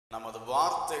நமது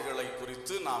வார்த்தைகளை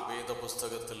குறித்து நாம் வேத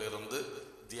புஸ்தகத்திலிருந்து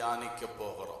தியானிக்க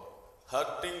போகிறோம்.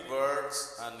 Hurting words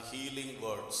and healing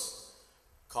words.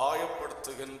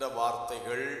 காயப்படுத்துகின்ற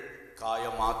வார்த்தைகள்,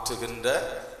 காயமாற்றுகின்ற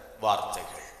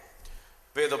வார்த்தைகள்.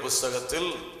 வேத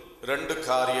புஸ்தகத்தில் 2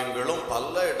 காரியங்களும்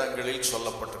பல இடங்களில்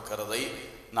சொல்லப்பட்டிருக்கிறதை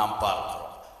நாம்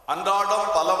பார்க்கிறோம். அன்றாடம்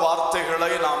பல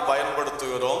வார்த்தைகளை நாம்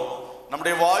பயன்படுத்துகிறோம்.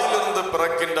 நம்முடைய வாயிலிருந்து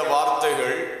பிறக்கின்ற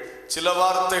வார்த்தைகள், சில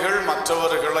வார்த்தைகள்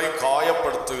மற்றவர்களை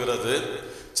காயப்படுத்துகிறது,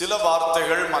 சில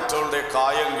வார்த்தைகள் மற்றவருடைய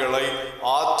காயங்களை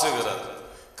ஆற்றுகிறது.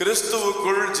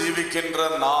 கிறிஸ்துவுக்குள் ஜீவிக்கின்ற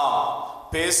நாம்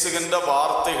பேசுகின்ற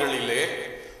வார்த்தைகளிலே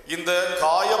இந்த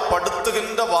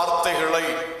காயப்படுத்துகின்ற வார்த்தைகளை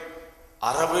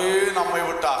அறவே நம்மை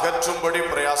விட்டு அகற்றும்படி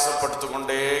பிரயாசப்படுத்தி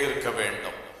கொண்டே இருக்க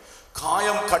வேண்டும்.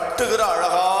 காயம் கட்டுகிற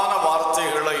அழகான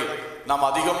வார்த்தைகளை நாம்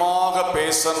அதிகமாக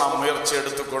பேச நாம் முயற்சி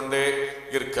எடுத்துக்கொண்டே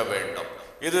இருக்க வேண்டும்.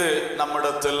 இது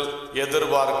நம்மிடத்தில்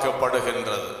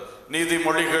எதிர்பார்க்கப்படுகின்றது.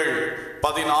 நீதிமொழிகள்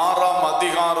 16ஆம்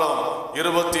அதிகாரம்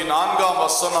 24ஆம்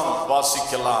வசனம்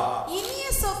வாசிக்கலாம். இனிய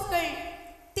சொற்கள்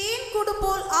தேன் கூடு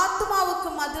போல் ஆத்துமாவுக்கு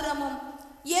மதுரமும்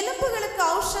எலும்புகளுக்கு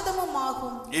ஔஷதமும்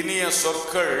ஆகும். இனிய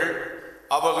சொற்கள்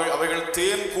அவைகள்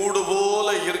தேன் கூடு போல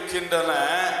இருக்கின்றன,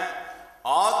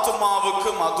 ஆத்துமாவுக்கு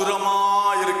மதுரமா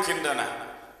இருக்கின்றன.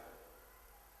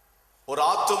 ஒரு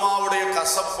ஆத்துமாவுடைய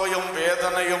கசப்பையும்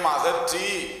வேதனையும் அகற்றி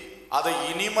அதை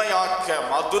இனிமையாக்க,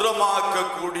 மதுரமாக்க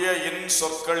கூடிய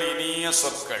சொற்கள், இனிய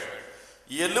சொற்கள்.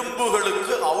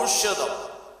 எலும்புகளுக்கு ஔஷதம்,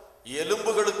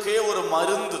 எலும்புகளுக்கே ஒரு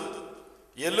மருந்து.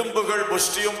 எலும்புகள்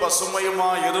புஷ்டியும்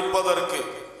பசுமையுமா இருப்பதற்கு,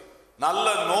 நல்ல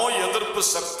நோய் எதிர்ப்பு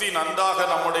சக்தி நன்றாக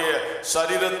நம்முடைய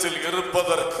சரீரத்தில்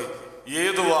இருப்பதற்கு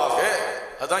ஏதுவாக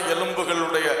அதான்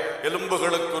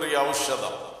எலும்புகளுக்குரிய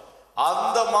ஔஷதம்.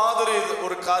 அந்த மாதிரி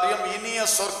ஒரு காரியம் இனிய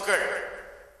சொற்கள்.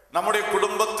 நம்முடைய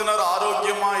குடும்பத்தினர்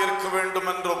ஆரோக்கியமாக இருக்க வேண்டும்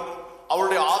என்றும்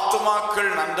அவருடைய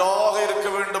ஆத்துமாக்கள் நன்றாக இருக்க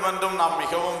வேண்டும் என்றும் நாம்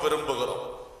மிகவும் விரும்புகிறோம்.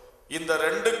 இந்த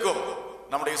 2க்கும்,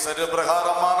 நம்முடைய சரீர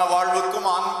பிரகாரமான வாழ்வுக்கும்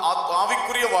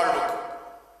ஆவிக்குரிய வாழ்வுக்கும்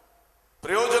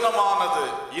பிரயோஜனமானது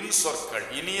சொற்கள்,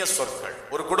 இனிய சொற்கள்.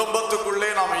 ஒரு குடும்பத்துக்குள்ளே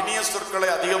நாம் இனிய சொற்களை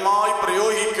அதிகமாய்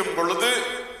பிரயோகிக்கும் பொழுது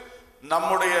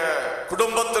நம்முடைய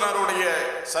குடும்பத்தினருடைய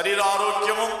சரீர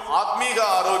ஆரோக்கியமும் ஆத்மீக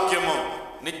ஆரோக்கியமும்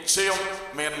நிச்சயம்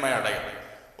மேன்மை அடையும்.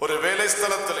 ஒரு வேலை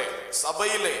ஸ்தலத்திலே,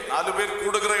 சபையிலே, 4 பேர்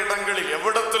கூடுகிற இடங்களில்,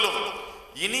 எவ்விடத்திலும்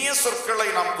இனிய சொற்களை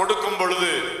நாம் கொடுக்கும்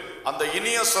பொழுது அந்த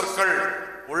இனிய சொற்கள்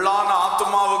உள்ளான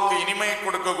ஆத்மாவுக்கு இனிமை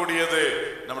கொடுக்கக்கூடியது.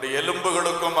 நம்முடைய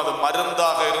எலும்புகளுக்கும் அது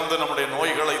மருந்தாக இருந்து நம்முடைய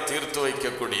நோய்களை தீர்த்து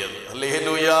வைக்கக்கூடியது.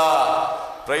 அல்லேலூயா,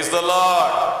 பிரைஸ் தி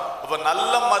லார்ட். அப்ப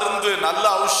நல்ல மருந்து, நல்ல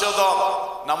ஔஷதம்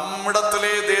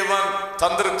நம்மிடத்திலே தேவன்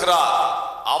தந்திருக்கிறார்.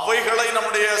 அவைகளை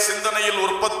நம்முடைய சிந்தனையில்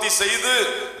உற்பத்தி செய்து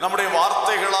நம்முடைய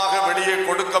வார்த்தைகளாக வெளியே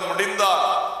கொடுக்க முடிந்தால்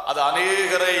அது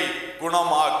அநேகரை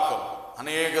குணமாக்கும்,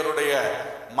 அநேகருடைய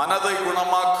மனதை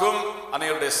குணமாக்கும்,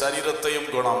 அநேகருடைய சரீரத்தையும்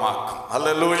குணமாக்கும்.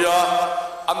 அல்லேலூயா.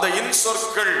 அந்த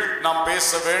சொற்கள் நாம்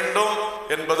பேச வேண்டும்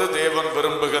என்பது தேவன்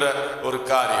விரும்புகிற ஒரு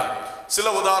காரியம். சில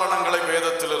உதாரணங்களை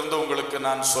வேதத்திலிருந்து உங்களுக்கு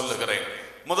நான் சொல்லுகிறேன்.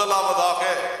 முதலாவதாக,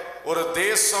 ஒரு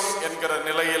தேசம் என்கிற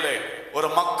நிலையிலே, ஒரு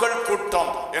மக்கள் கூட்டம்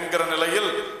என்கிற நிலையில்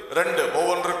 2,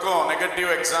 ஒவ்வொன்றுக்கும் negative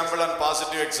example and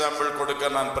positive example கொடுக்க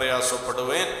நான்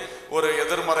பிரயாசப்படுவேன். ஒரு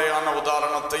எதிர்மறையான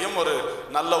உதாரணத்தையும் ஒரு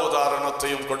நல்ல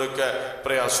உதாரணத்தையும் கொடுக்க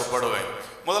பிரயாசப்படுவேன்.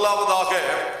 முதலாவதாக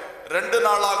 2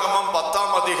 நாளாகமம்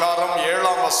 10ஆம் அதிகாரம்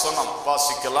 7ஆம் வசனம்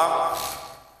வாசிக்கலாம்.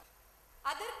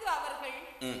 அதற்கு அவர்கள்,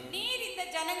 நீர் இந்த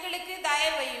ஜனங்களுக்கு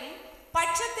தயவையும்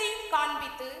பட்சத்தையும்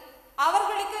காண்பித்து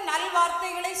அவர்களுக்கு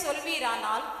நல்வார்த்தைகளை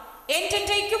சொல்வீரானால்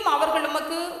என்றென்றைக்கும் அவர்கள்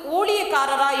உமக்கு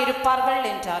ஊழியக்காரராய் இருப்பார்கள்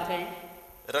என்றார்கள்.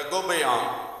 ரெகொபெயாம்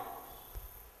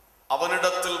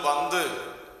அவனிடத்தில் வந்து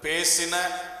பேசின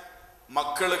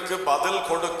மக்களுக்கு பதில்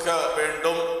கொடுக்க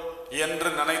வேண்டும்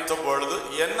என்று நினைத்த பொழுது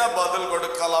என்ன பதில்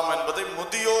கொடுக்கலாம் என்பதை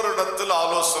முதியோரிடத்தில்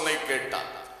ஆலோசனை கேட்டார்.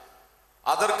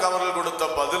 அதற்கு அவர்கள் கொடுத்த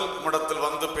பதில், இடத்தில்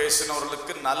வந்து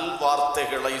பேசினவர்களுக்கு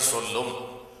நல்வார்த்தைகளை சொல்லும்,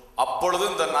 அப்பொழுது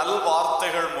இந்த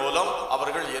நல்வார்த்தைகள் மூலம்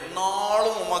அவர்கள்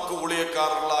எந்நாளும் உமக்கு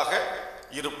ஊழியக்காரர்களாக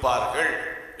இருப்பார்கள்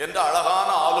என்ற அழகான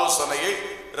ஆலோசனையை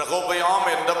ரெகொபெயாம்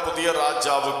என்ற புதிய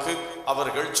ராஜாவுக்கு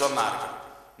அவர்கள் சொன்னார்கள்.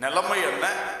 நிலைமை என்ன?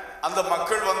 அந்த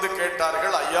மக்கள் வந்து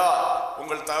கேட்டார்கள், ஐயா,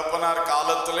 உங்கள் தகப்பனார்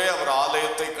காலத்திலே அவர்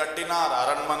ஆலயத்தை கட்டினார்,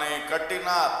 அரண்மனையை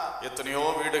கட்டினார், எத்தனையோ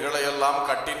வீடுகளை எல்லாம்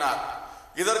கட்டினார்.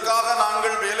 இதற்காக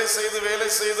நாங்கள் வேலை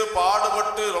செய்து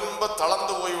பாடுபட்டு ரொம்ப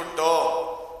தளர்ந்து போய்விட்டோம்,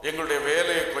 எங்களுடைய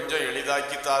வேலையை கொஞ்சம்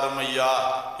எளிதாக்கி தாரும் ஐயா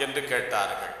என்று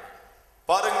கேட்டார்கள்.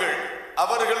 பாருங்கள்,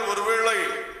 அவர்கள் ஒருவேளை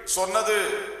சொன்னது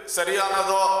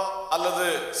சரியானதோ அல்லது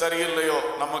சரியில்லையோ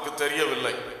நமக்கு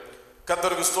தெரியவில்லை.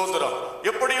 கர்த்தருக்கு ஸ்தோத்திரம்.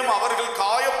 எப்படியும் அவர்கள்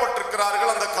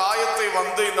காயப்பட்டிருக்கிறார்கள். அந்த காயத்தை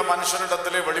வந்து இந்த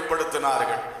மனுஷனிடத்திலே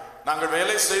வெளிப்படுத்தினார்கள். நாங்கள்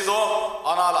வேலை செய்தோம்,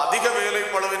 ஆனால் அதிக வேலை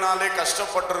பளுவினாலே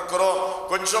கஷ்டப்பட்டிருக்கிறோம்,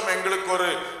 கொஞ்சம் எங்களுக்கு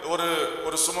ஒரு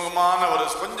ஒரு சுமூகமான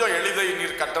கொஞ்சம் எளிதை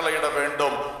நீர் கட்டளையிட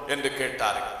வேண்டும் என்று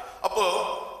கேட்டார்கள். அப்போ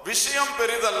விஷயம்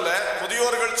பெரிதல்ல.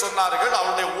 முதியோர்கள் சொன்னார்கள்,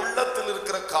 அவருடைய உள்ளத்தில்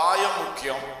இருக்கிற காயம்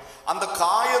முக்கியம். அந்த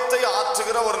காயத்தை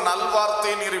ஆற்றுகிற ஒரு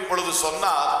நல்வார்த்தை நீர் இப்பொழுது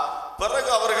சொன்னார், பிறகு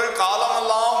அவர்கள்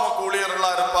காலமெல்லாம் உமக்கு ஊழியர்களா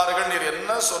இருப்பார்கள், நீர்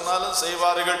என்ன சொன்னாலும்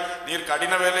செய்வார்கள். நீர்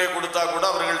கடின வேலையை கொடுத்தா கூட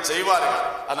அவர்கள் செய்வார்கள்.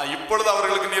 ஆனா இப்பொழுது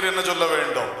அவர்களுக்கு நீர் என்ன சொல்ல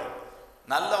வேண்டும்?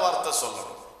 நல்ல வார்த்தை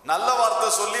சொல்லணும். நல்ல வார்த்தை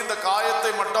சொல்லி இந்த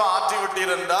காயத்தை மட்டும் ஆற்றி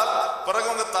விட்டீர் என்றால், பிறகு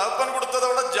உங்க தகப்பன் கொடுத்ததை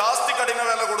விட ஜாஸ்தி கடின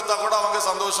வேலை கொடுத்தா கூட அவங்க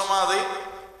சந்தோஷமா அதை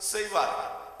செய்வார்கள்.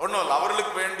 ஒன்றும் இல்லை,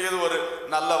 அவர்களுக்கு வேண்டியது ஒரு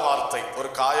நல்ல வார்த்தை, ஒரு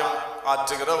காயம்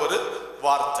ஆற்றுகிற ஒரு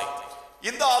வார்த்தை.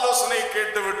 இந்த ஆலோசனையை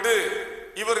கேட்டுவிட்டு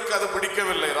இவருக்கு அது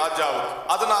பிடிக்கவில்லை ராஜாவுக்கு.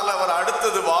 அதனால அவர்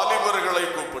அடுத்தது வாலிபர்களை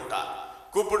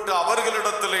கூப்பிட்டு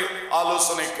அவர்களிடத்திலே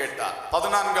ஆலோசனை கேட்டார்.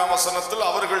 14ஆம் வசனத்தில்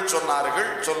அவர்கள் சொன்னார்கள்,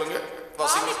 சொல்லுங்க.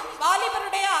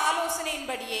 வாலிபருடைய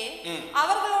ஆலோசனையின்படியே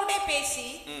அவர்களோட பேசி,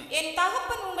 என்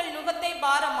தகப்பன் உங்கள் நுகத்தை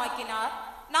பாரமாக்கினார்,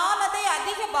 நான் அதை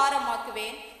அதிக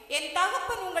பாரமாக்குவேன். என்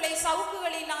தகப்பன் உங்களை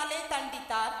சவுக்குகளினாலே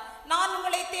தண்டித்தார், நான்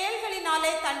உங்களை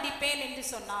தேள்களினாலே தண்டிப்பேன் என்று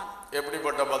சொன்னான்.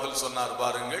 எப்படிப்பட்ட பதில் சொன்னார்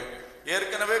பாருங்கள்.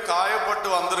 ஏற்கனவே காயப்பட்டு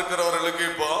வந்திருக்கிறவர்களுக்கு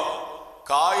இப்போ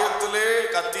காயத்திலே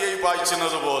கத்தியை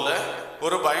பாய்ச்சினது போல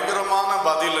ஒரு பயங்கரமான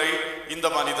பதிலை இந்த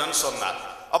மனிதன் சொன்னார்.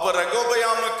 அப்ப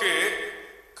ரெகோபயாமுக்கு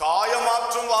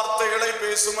காயமாற்றும் வார்த்தைகளை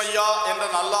பேசும் ஐயா என்ற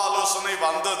நல்ல ஆலோசனை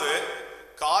வந்தது.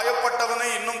 காயப்பட்டவனை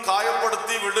இன்னும்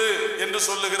காயப்படுத்தி விடு என்று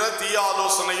சொல்லுகிற தீய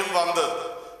ஆலோசனையும் வந்தது.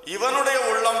 இவனுடைய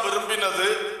உள்ளம் விரும்பினது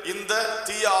இந்த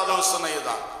தீய ஆலோசனை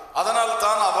தான். அதனால்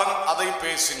தான் அவன் அதை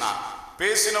பேசினான்.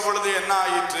 பேசின பொழுது என்ன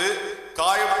ஆயிற்று?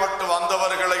 காயப்பட்டு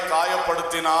வந்தவர்களை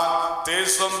காயப்படுத்தினான்.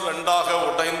 தேசம் 2ஆக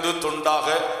உடைந்து துண்டாக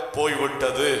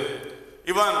போய்விட்டது.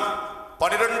 இவன்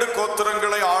 12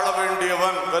 கோத்திரங்களை ஆள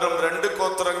வேண்டியவன் வெறும் 2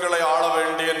 கோத்திரங்களை ஆள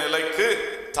வேண்டிய நிலைக்கு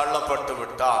தள்ளப்பட்டு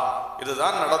விட்டான்.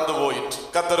 இதுதான் நடந்து போயிற்று.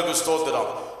 கர்த்தருக்கு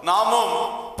ஸ்தோத்திரம். நாமும்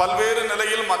பல்வேறு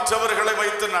நிலையில் மற்றவர்களை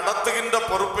வைத்து நடத்துகின்ற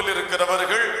பொறுப்பில்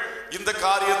இருக்கிறவர்கள் இந்த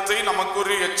காரியத்தை நமக்கு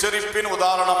ஒரு எச்சரிப்பின்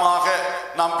உதாரணமாக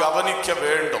நாம் கவனிக்க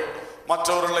வேண்டும்.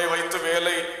 மற்றவர்களை வைத்து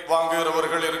வேலை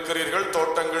வாங்குகிறவர்கள் இருக்கிறீர்கள்.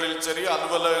 தோட்டங்களில் சரி,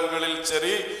 அலுவலகங்களில்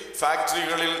சரி,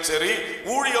 ஃபேக்டரிகளில் சரி,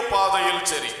 ஊழிய பாதையில்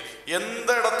சரி, எந்த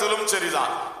இடத்திலும்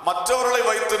சரிதான். மற்றவர்களை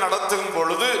வைத்து நடத்தும்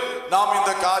பொழுது நாம்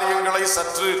இந்த காரியங்களை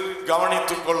சற்று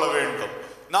கவனித்துக் கொள்ள வேண்டும்.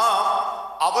 நாம்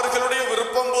அவர்களுடைய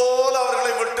விருப்பம் போல்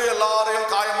அவர்களை விட்டு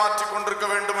எல்லாரையும் காயமாற்றி கொண்டிருக்க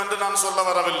வேண்டும் என்று நான் சொல்ல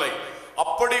வரவில்லை.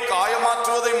 அப்படி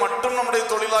காயமாற்றுவதை மட்டும் நம்முடைய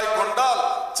தொழிலாய் கொண்டால்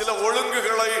சில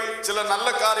ஒழுங்குகளை, சில நல்ல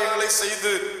காரியங்களை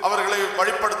செய்து அவர்களை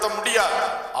வழிபடுத்த முடியாது.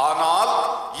 ஆனால்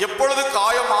எப்பொழுது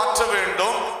காயமாற்ற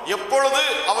வேண்டும், எப்பொழுது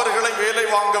அவர்களை வேலை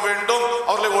வாங்க வேண்டும்,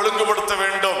 அவர்களை ஒழுங்குபடுத்த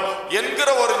வேண்டும் என்கிற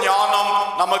ஒரு ஞானம்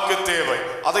நமக்கு தேவை.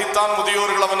 அதைத்தான்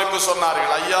முதியோர்கள் அவனுக்கு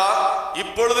சொன்னார்கள். ஐயா,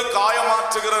 இப்பொழுது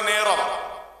காயமாற்றுகிற நேரம்,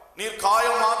 நீர்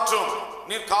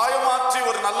காயமாற்றி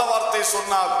ஒரு நல்ல வார்த்தை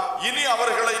சொன்னால் இனி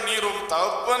அவர்களை நீரும்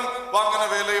தகப்பன் வாங்கின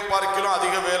வேலையை பார்க்கலாம்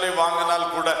அதிக வேலை வாங்கினால்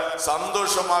கூட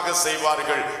சந்தோஷமாக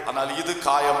செய்வார்கள். ஆனால் இது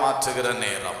காயமாற்றுகிற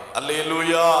நேரம்.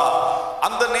 அல்லேலூயா.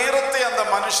 அந்த நேரத்தை அந்த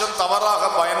மனுஷன்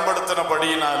தவறாக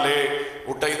பயன்படுத்தினபடியினாலே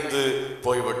உடைந்து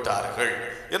போய்விட்டார்கள்.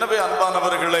 எனவே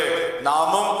அன்பானவர்களே,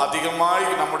 நாமும் அதிகமாய்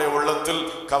நம்முடைய உள்ளத்தில்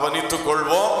கவனித்துக்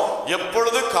கொள்வோம்.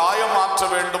 எப்பொழுது காயமாற்ற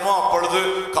வேண்டுமோ அப்பொழுது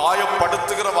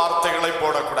காயப்படுத்துகிற வார்த்தைகளை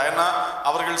போடக்கூடாது. ஏன்னா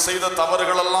அவர்கள் செய்த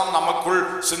தவறுகள் எல்லாம் நமக்குள்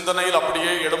சிந்தனையில்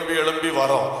அப்படியே எழும்பி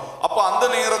வரும். அப்ப அந்த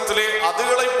நேரத்திலே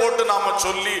அதுகளை போட்டு நாம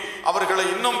சொல்லி அவர்களை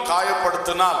இன்னும்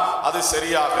காயப்படுத்தினால் அது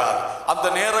சரியாகாது. அந்த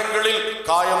நேரங்களில்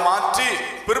காயமாற்றி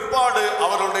பிற்பாடு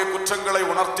அவர்களுடைய குற்றங்களை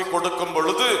உணர்த்தி கொடுக்கும்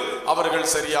பொழுது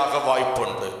அவர்கள் சரியாக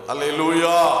வாய்ப்புண்டு.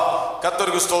 அல்லேலூயா.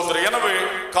 கர்த்தருக்கு ஸ்தோத்திரம். எனவே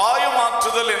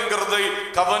காயமாற்றுதல் என்கிறதை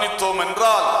கவனித்தோம்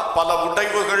என்றால் பல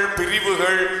உடைவுகள்,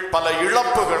 பிரிவுகள், பல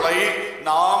இழப்புகளை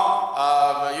நாம்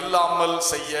இல்லாமல்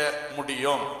செய்ய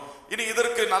முடியும். இனி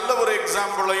இதற்கு நல்ல ஒரு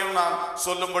எக்ஸாம்பிளையும் நான்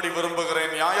சொல்லும்படி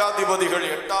விரும்புகிறேன். நியாயாதிபதிகள்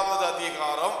 8வது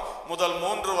அதிகாரம் முதல்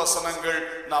 3 வசனங்கள்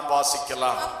நாம்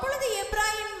வாசிக்கலாம். அப்பொழுது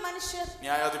எப்ராயிம் மனுஷர்,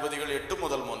 நியாயாதிபதிகள் 8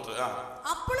 முதல் 3.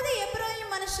 அப்பொழுது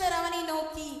எப்ராயிம் மனுஷர் அவனை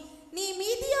நோக்கி, நீ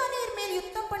மீதியானியர் மேல்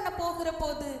யுத்தம் பண்ண போகிற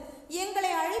போது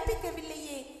எங்களை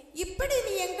அழைப்பிக்கவில்லையே, இப்படி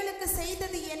நீ எங்களுக்கு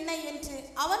செய்தது என்ன என்று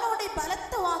அவனோட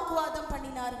பலத்த வாக்குவாதம்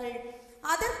பண்ணினார்கள்.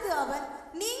 அதற்கு அவன்,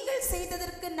 நீங்கள்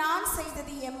செய்ததற்கு நான்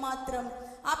செய்தது எம்மாத்திரம்?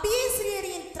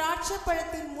 அபியேஸ்ரியரின் திராட்சை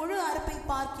பழத்தின் முழு அறுப்பை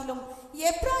பார்க்கிலும்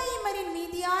எப்ராயிமரின்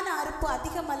மீதியான அறுப்பு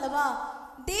அதிகம் அல்லவா?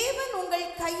 தேவன் உங்கள்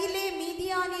கையிலே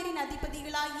மீதியானியரின்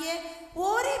அதிபதிகளாகிய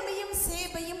ஓரேமையும்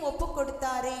சேபையும் ஒப்பு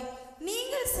கொடுத்தாரே,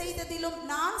 நீங்கள் செய்ததிலும்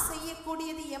நான்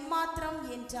செய்யக்கூடியது எம்மாத்திரம்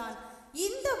என்றான்.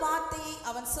 இந்த வார்த்தையை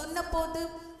அவன் சொன்னபோது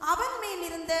அவன் மேல்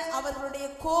இருந்த அவர்களுடைய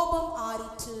கோபம்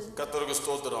ஆறிற்று. கர்த்தருக்கு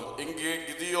ஸ்தோத்திரம். இங்கே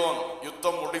கிதியோன்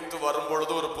யுத்தம் முடித்து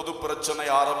வரும்பொழுது ஒரு புது பிரச்சனை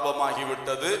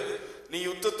ஆரம்பமாகிவிட்டது. நீ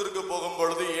யுத்தத்திற்கு போகும்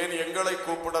பொழுது ஏன் எங்களை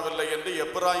கூப்பிடவில்லை என்று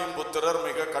எப்பிராயிம் புத்திரர்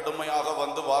மிக கடுமையாக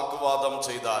வந்து வாக்குவாதம்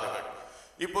செய்தார்கள்.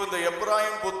 இப்போ இந்த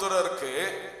எப்பிராயிம் புத்திரருக்கு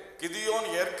கிதியோன்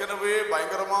ஏற்கனவே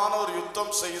பயங்கரமான ஒரு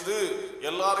யுத்தம் செய்து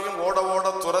எல்லாரையும் ஓட ஓட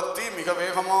துரத்தி மிக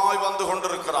வேகமாய் வந்து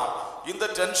கொண்டிருக்கிறான். இந்த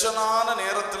டென்ஷனான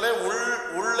நேரத்திலே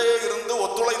உள்ளே இருந்து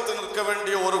ஒத்துழைத்து நிற்க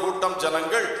வேண்டிய ஒரு கூட்டம்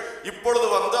ஜனங்கள் இப்பொழுது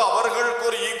வந்து அவர்களுக்கு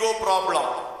ஒரு ஈகோ ப்ராப்ளம்.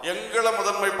 எங்களை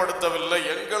முதன்மைப்படுத்தவில்லை,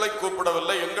 எங்களை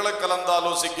கூப்பிடவில்லை, எங்களை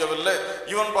கலந்தாலோசிக்கவில்லை,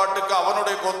 இவன் பாட்டுக்கு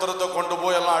அவனுடைய கோத்திரத்தை கொண்டு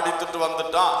போய் எல்லாம் அடித்துட்டு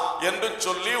வந்துட்டான் என்று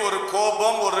சொல்லி ஒரு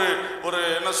கோபம், ஒரு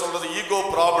என்ன சொல்றது, ஈகோ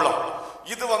ப்ராப்ளம்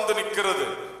இது வந்து நிற்கிறது.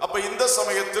 அப்ப இந்த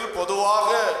சமயத்தில் பொதுவாக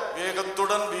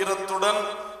வேகத்துடன் வீரத்துடன்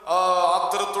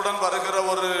ஆத்திரத்துடன் வருகிற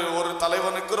ஒரு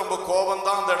தலைவனுக்கு ரொம்ப கோபம்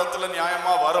தான் அந்த இடத்துல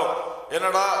நியாயமா வரும்.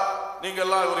 என்னடா நீங்க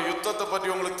எல்லாம் ஒரு யுத்தத்தை பற்றி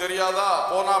உங்களுக்கு தெரியாதா,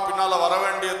 போனா பின்னால வர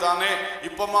வேண்டியதானே,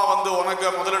 இப்பமா வந்து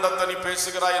உனக்கு முதலிடத்தை நீ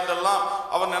பேசுகிறாய் என்றெல்லாம்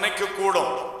அவன் நினைக்க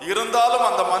கூடும். இருந்தாலும்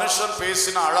அந்த மனுஷன்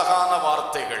பேசின அழகான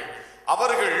வார்த்தைகள்,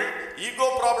 அவர்கள் ஈகோ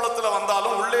ப்ராப்ளத்துல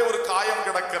வந்தாலும் உள்ளே ஒரு காயம்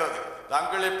கிடக்கிறது.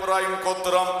 தாங்கள் எப்பிராயிம்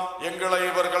கோத்திரம், எங்களை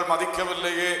இவர்கள்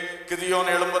மதிக்கவில்லையே,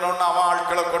 கிதியோன் எழும்பணும்னு அவன்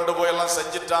ஆட்களை கொண்டு போய் எல்லாம்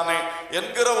செஞ்சிட்டானே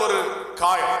என்கிற ஒரு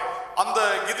காயம். அந்த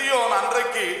கிதியோன்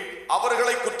அன்றைக்கு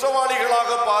அவர்களை குற்றவாளிகளாக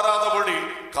பாராதபடி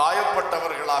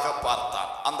காயப்பட்டவர்களாக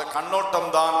பார்த்தான். அந்த கண்ணோட்டம்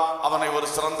தான் அவனை ஒரு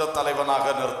சிறந்த தலைவனாக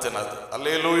நிறுத்தினது.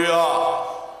 அல்லேலூயா.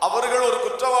 அவர்கள் ஒரு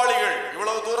குற்றவாளிகள்.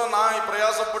 இவ்வளவு தூரம் நான்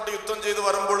பிரயாசப்பட்டு யுத்தம் செய்து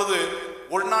வரும் பொழுது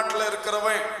உள்நாட்டில்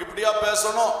இருக்கிறவன் இப்படியா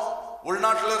பேசணும்,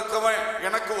 உள்நாட்டில் இருக்கவன்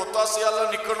எனக்கு ஒத்தாசையால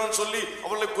நிக்கணும்னு சொல்லி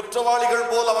அவளை குற்றவாளிகள்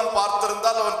போல் அவன்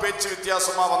பார்த்திருந்தால் அவன் பேச்சு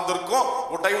வித்தியாசமா வந்திருக்கும்,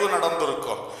 உடைவு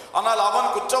நடந்திருக்கும். ஆனால்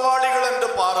அவன் குற்றவாளிகள் என்று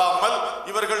பாராமல்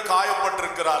இவர்கள்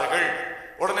காயப்பட்டிருக்கிறார்கள்.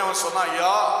 உடனே அவன் சொன்னா,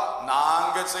 ஐயா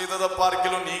நாங்க செய்ததை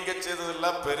பார்க்கலும் நீங்க செய்ததில்ல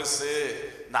பெருசு,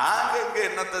 நாங்க இங்க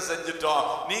என்னத்தை செஞ்சிட்டோம்,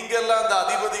 நீங்க எல்லாம் அந்த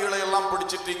அதிபதிகளை எல்லாம்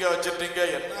பிடிச்சிட்டீங்க வச்சிட்டீங்க,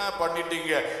 என்ன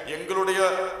பண்ணிட்டீங்க, எங்களுடைய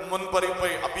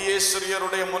முன்பறிப்பை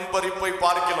அபியேஸ்வரியருடைய முன்பறிப்பை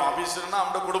பார்க்கலாம், அபியேஸ்வரனா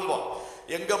அவனுடைய குடும்பம்,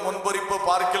 எங்க முன்பறிப்பை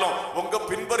பார்க்கலாம், உங்க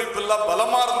பின்பறிப்பு எல்லாம்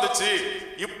பலமா இருந்துச்சு.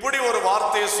 இப்படி ஒரு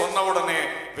வார்த்தையை சொன்ன உடனே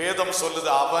வேதம்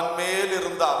சொல்லுது, அவன் மேல்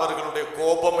இருந்த அவர்களுடைய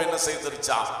கோபம் என்ன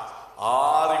செய்திருச்சான்,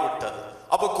 ஆறிவிட்டது.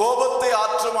 அப்ப கோபத்தை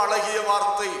ஆற்றும் அழகிய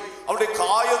வார்த்தை, அவருடைய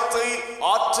காயத்தை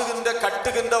ஆற்றுகின்ற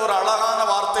கட்டுகின்ற ஒரு அழகான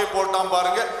வார்த்தை போட்டான்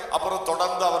பாருங்க. அப்புறம்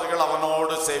தொடர்ந்து அவர்கள்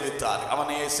அவனோடு சேவித்தார்கள்,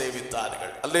 அவனையே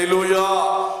சேவித்தார்கள். அல்லேலூயா.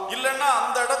 இல்லைன்னா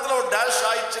அந்த இடத்துல ஒரு டேஷ்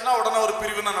ஆயிடுச்சுன்னா உடனே ஒரு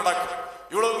பிரிவினை நடக்கும்.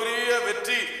 இவ்வளவு பெரிய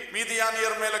வெற்றி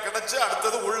மீதியானியர் மேல கிடைச்சு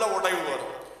அடுத்தது உள்ள உடைவு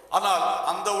வரும். ஆனால்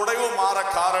அந்த உடைவு மாற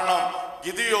காரணம்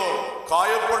கிதியோன்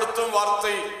காயப்படுத்தும்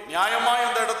வார்த்தை நியாயமாய்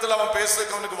அந்த இடத்துல அவன்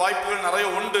பேசுறதுக்கு அவனுக்கு வாய்ப்புகள் நிறைய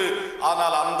உண்டு.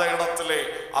 ஆனால் அந்த இடத்திலே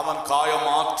அவன்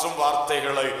காயமாற்றும்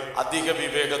வார்த்தைகளை அதிக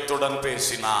விவேகத்துடன்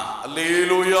பேசினான்.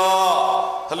 அல்லேலூயா,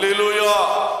 அல்லேலூயா.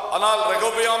 ஆனால்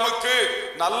ரெகொபெயாமுக்கு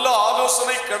நல்ல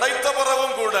ஆலோசனை கிடைத்த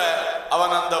பிறகும் கூட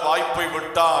அவன் அந்த வாய்ப்பை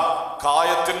விட்டான்.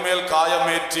 காயத்தின் மேல்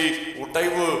காயமேற்றி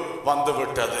உடைவு வந்து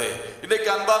விட்டது. இன்னைக்கு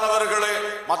அன்பானவர்களே,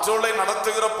 மற்றவர்களை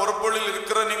நடத்துகிற பொறுப்புகளில்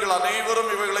இருக்கிற நீங்கள்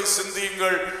அனைவரும் இவைகளை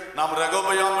சிந்தியுங்கள். நாம்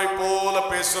ரெகொபெயாமை போல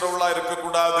பேசுறவர்களா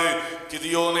இருக்கக்கூடாது,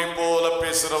 கிதியோனை போல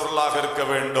பேசுறவர்களாக இருக்க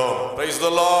வேண்டும். Praise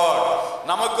the Lord.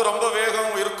 நமக்கு ரொம்ப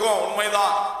வேகம் இருக்கும்,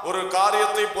 உண்மைதான். ஒரு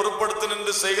காரியத்தை பொறுப்படுத்தி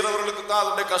நின்று செய்கிறவர்களுக்கு தான்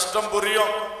அதனுடைய கஷ்டம்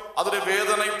புரியும், அதனுடைய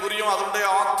வேதனை புரியும், அதனுடைய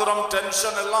ஆத்திரம்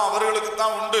டென்ஷன் எல்லாம் அவர்களுக்கு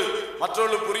தான் உண்டு,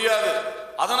 மற்றவர்களுக்கு புரியாது.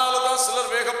 அதனாலதான்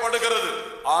சிலர் வேகப்படுகிறது.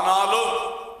 ஆனாலும்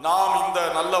நாம் இந்த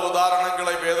நல்ல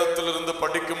உதாரணங்களை வேதத்தில் இருந்து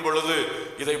படிக்கும் பொழுது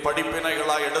இதை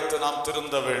படிப்பினைகளாய் எடுத்து நாம்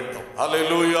திருந்த வேண்டும்.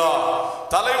 அல்லேலூயா.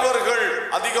 தலைவர்கள்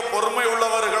அதிக பொறுமை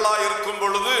உள்ளவர்களாய் இருக்கும்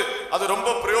பொழுது அது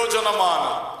ரொம்ப பிரயோஜனமான.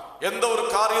 எந்த ஒரு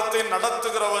காரியத்தை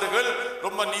நடத்துகிறவர்கள்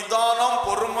ரொம்ப நிதானம்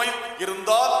பொறுமை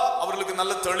இருந்தால் அவர்களுக்கு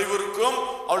நல்ல தெளிவு இருக்கும்,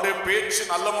 அவருடைய பேச்சு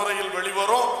நல்ல முறையில்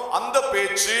வெளிவரும். அந்த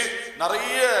பேச்சு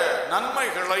நிறைய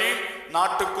நன்மைகளை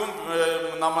நாட்டுக்கும்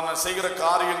நம்ம செய்கிற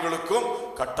காரியங்களுக்கும்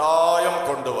கட்டாயம்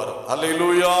கொண்டு வரும்.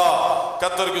 அல்லேலூயா.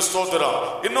 கர்த்தருக்கு ஸ்தோத்திரம்.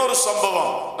 இன்னொரு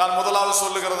சம்பவம், நான் முதலாவது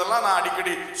சொல்லுகிறதெல்லாம் நான்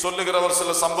அடிக்கடி சொல்லுகிற ஒரு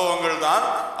சில சம்பவங்கள் தான்,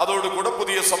 அதோடு கூட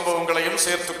புதிய சம்பவங்களையும்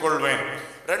சேர்த்துக் கொள்வேன்.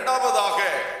 இரண்டாவதாக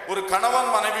ஒரு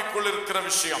கணவன் மனைவிக்குள் இருக்கிற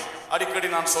விஷயம் அடிக்கடி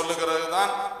நான் சொல்லுகிறது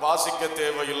தான், வாசிக்க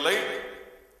தேவையில்லை.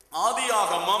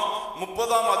 ஆதியாகமம்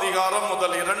 30ஆம் அதிகாரம்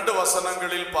முதல் 2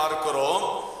 வசனங்களில் பார்க்கிறோம்.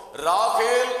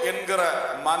 ராகேல் என்கிற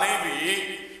மனைவி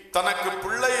தனக்கு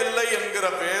பிள்ளை இல்லை என்கிற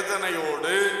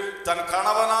வேதனையோடு தன்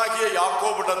கணவனாகிய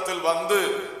யாக்கோபிடத்தில் வந்து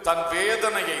தன்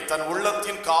வேதனையை, தன்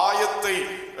உள்ளத்தின் காயத்தை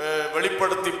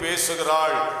வெளிப்படுத்தி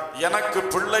பேசுகிறாள். எனக்கு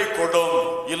பிள்ளை கொடும்,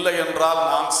 இல்லை என்றால்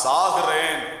நான்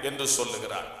சாகிறேன் என்று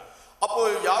சொல்லுகிறாள். அப்போ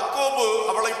யாக்கோபு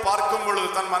அவளை பார்க்கும் பொழுது,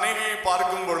 தன் மனைவியை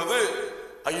பார்க்கும் பொழுது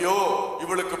ஐயோ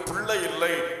இவளுக்கு பிள்ளை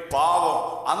இல்லை பாவம்,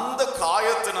 அந்த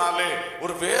காயத்தினாலே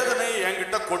ஒரு வேதனையை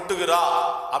என்கிட்ட கொட்டுகிறா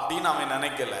அப்படின்னு அவன்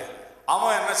நினைக்கல.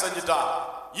 அவன் என்ன செஞ்சிட்டான்,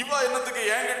 இவ என்னத்துக்கு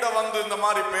என்கிட்ட வந்து இந்த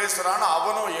மாதிரி பேசுறான்னு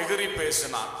அவனும் எகிரி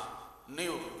பேசினான். நீ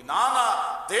நானா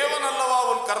தேவன் அல்லவா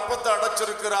உன் கற்பத்தை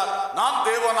அடைச்சிருக்கிறார், நான்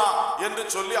தேவனா என்று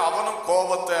சொல்லி அவனும்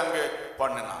கோபத்தை அங்கே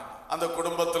பண்ணினான். அந்த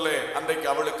குடும்பத்திலே அன்றைக்கு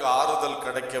அவளுக்கு ஆறுதல்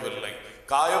கிடைக்கவில்லை.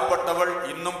 காயப்பட்டவள்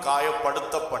இன்னும்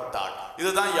காயப்படுத்தப்பட்டாள்.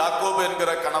 இதுதான் யாக்கோபு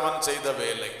என்கிற கணவன் செய்த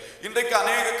வேலை. இன்றைக்கு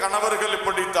அநேக கணவர்கள்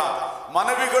இப்படித்தான்.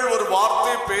 மனைவிகள் ஒரு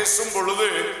வார்த்தை பேசும் பொழுது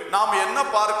நாம் என்ன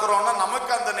பார்க்கிறோம்னா,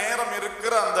 நமக்கு அந்த நேரம்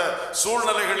இருக்கிற அந்த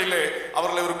சூழ்நிலைகளிலே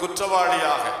அவர்களை ஒரு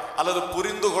குற்றவாளியாக அல்லது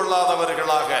புரிந்து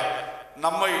கொள்ளாதவர்களாக,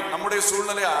 நம்முடைய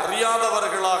சூழ்நிலை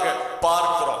அறியாதவர்களாக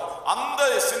பார்க்கிறோம். அந்த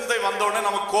சிந்தை வந்தவுடனே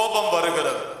நமக்கு கோபம்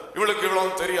வருகிறது. இவளுக்கு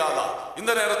இவ்வளவு தெரியாதா,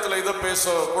 இந்த நேரத்துல இதை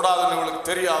பேச கூடாதுன்னு இவளுக்கு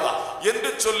தெரியாதா என்று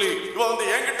சொல்லி இவ வந்து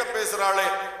என்கிட்ட பேசுறாளே,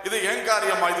 இது என்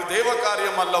காரியமா, இது தேவ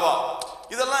காரியம் அல்லவா?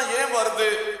 இதெல்லாம் ஏன் வருது?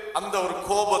 அந்த ஒரு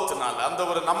கோபத்தினால, அந்த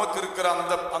ஒரு நமக்கு இருக்கிற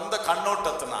அந்த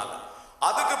கண்ணோட்டத்தினால.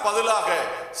 அதுக்கு பதிலாக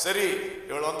சரி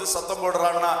இவள் வந்து சத்தம்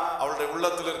போடுறான்னா அவளுடைய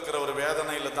உள்ளத்தில் இருக்கிற ஒரு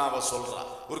வேதனையில தான் அவ சொல்றா,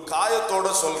 ஒரு காயத்தோட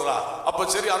சொல்றா. அப்ப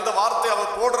சரி அந்த வார்த்தை அவ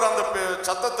போடுற அந்த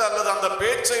சத்தத்தை அல்லது அந்த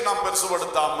பேச்சை நாம்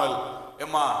பெருசுபடுத்தாமல்,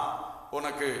 எம்மா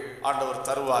உனக்கு ஆண்டவர்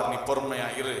தருவார், நீ பொறுமையா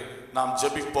இரு, நாம்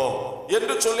ஜெபிப்போம்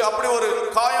என்று சொல்லி அப்படி ஒரு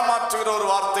காயமாற்றுகிற ஒரு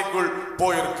வார்த்தைக்குள்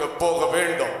போக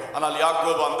வேண்டும். ஆனால்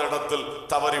யாக்கோபு அந்த இடத்தில்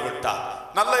தவறிவிட்டார்.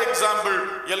 நல்ல எக்ஸாம்பிள்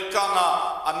எல்கானா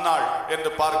அன்னாள்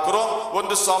என்று பார்க்கிறோம்.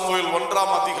 1 சாமுவேல்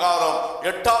 1ஆம் அதிகாரம்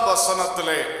 8ஆம்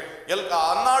வசனத்திலே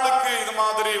அன்னாளுக்கு இது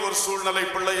மாதிரி ஒரு சூழ்நிலை,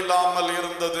 பிள்ளை இல்லாமல்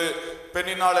இருந்தது,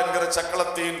 பெண்ணினாள் என்கிற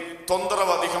சக்களத்தின்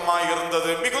தொந்தரவு அதிகமாய்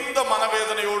இருந்தது. மிகுந்த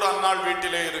மனவேதனையோடு அன்னாள்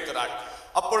வீட்டிலே இருக்கிறாள்.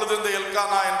 அப்பொழுது இந்த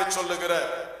எல்கானா என்று சொல்லுகிற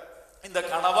இந்த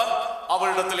கணவன்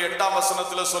அவளிடத்தில் 8ஆம்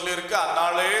வசனத்துல சொல்லி இருக்க,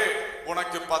 அன்னாளே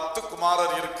உனக்கு 10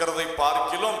 குமாரர் இருக்கிறதை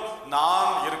பார்க்கிலும்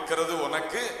நான் இருக்கிறது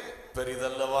உனக்கு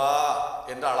பெரிதல்லவா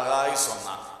என்று அழகாய்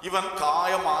சொன்னான். இவன்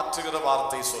காயம் ஆற்றுகிற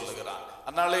வார்த்தை சொல்லுகிறான்.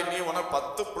 அதனால நீ உனக்கு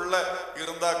 10 பிள்ளை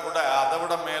இருந்தா கூட அதை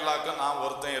விட மேலாக்க நான்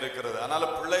ஒருத்தன் இருக்கிறது, அதனால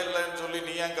பிள்ளை இல்லைன்னு சொல்லி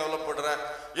நீ ஏன் கவலைப்படுற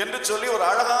என்று சொல்லி ஒரு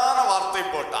அழகான வார்த்தை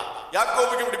போட்டான்.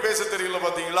 யாக்கோபுக்கு இப்படி பேச தெரியல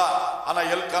பாத்தீங்களா? ஆனா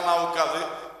எல்கானாவுக்கு அது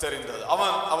தெரிந்தது.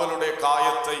 அவன் அவளுடைய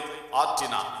காயத்தை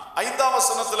ஆற்றினான். 5ஆம்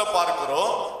வசனத்துல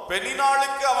பார்க்கிறோம்,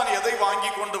 பெண்ணினாளுக்கு அவன் எதை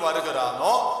வாங்கி கொண்டு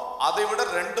வருகிறானோ அதை விட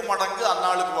 2 மடங்கு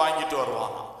அன்னாளுக்கு வாங்கிட்டு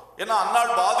வருவானாம். ஏன்னா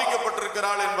அன்னாள்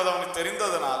பாதிக்கப்பட்டிருக்கிறாள் என்பது அவனுக்கு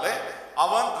தெரிந்ததனாலே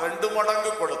அவன் 2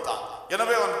 மடங்கு கொடுத்தான்.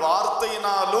 எனவே அவன்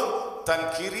வார்த்தையினாலும் தன்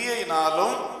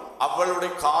கிரியையினாலும்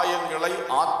அவளுடைய காயங்களை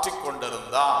ஆற்றி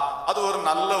கொண்டிருந்தான். அது ஒரு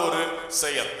நல்ல ஒரு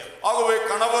செயல். ஆகவே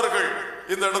கணவர்கள்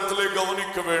இந்த இடத்திலே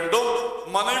கவனிக்க வேண்டும்.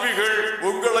 மனைவிகள்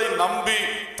உங்களை நம்பி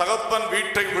தகப்பன்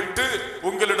வீட்டை விட்டு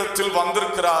உங்களிடத்தில்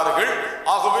வந்திருக்கிறார்கள்.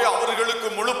 ஆகவே அவர்களுக்கு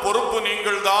முழு பொறுப்பு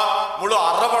நீங்கள் தான், முழு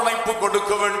அரவணைப்பு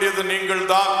கொடுக்க வேண்டியது நீங்கள்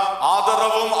தான்,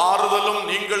 ஆதரவும் ஆறுதலும்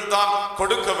நீங்கள் தான்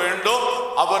கொடுக்க வேண்டும்.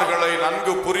 அவர்களை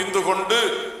நன்கு புரிந்து கொண்டு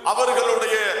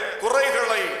அவர்களுடைய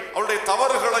குறைகளை, அவருடைய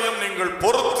தவறுகளையும் நீங்கள்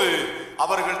பொறுத்து,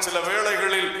 அவர்கள் சில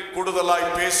வேளைகளில் கூடுதலாய்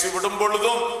பேசிவிடும்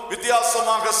பொழுதும்,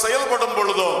 வித்தியாசமாக செயல்படும்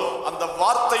பொழுதும், அந்த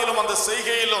வார்த்தையிலும் அந்த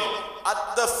செய்கையிலும் at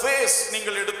the face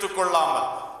நீங்கள் எடுத்துக்கொள்ளாமல்,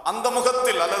 அந்த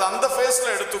முகத்தில் அல்லது அந்த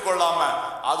ஃபேஸ்ல எடுத்துக்கொள்ளாம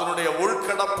அதனுடைய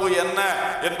உள்கடப்பு என்ன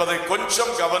என்பதை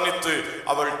கொஞ்சம் கவனித்து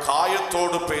அவள்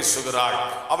காயத்தோடு பேசுகிறாள்.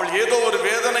 அவள் ஏதோ ஒரு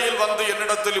வேதனையில் வந்து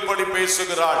என்னிடத்தில் இப்படி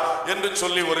பேசுகிறாள் என்று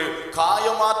சொல்லி ஒரு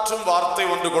காயமாற்றும் வார்த்தை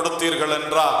ஒன்று கொடுத்தீர்கள்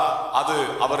என்றால் அது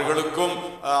அவர்களுக்கும்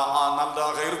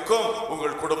நன்றாக இருக்கும்,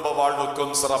 உங்கள் குடும்ப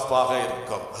வாழ்வுக்கும் சிறப்பாக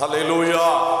இருக்கும். ஹல்லேலூயா,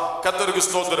 கர்த்தருக்கு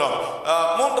ஸ்தோத்திரம்.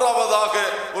 மூன்றாவதாக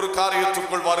ஒரு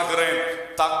காரியத்துக்குள் வருகிறேன்.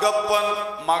 தகப்பன்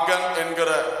மகன் என்கிற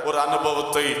ஒரு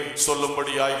அனுபவத்தை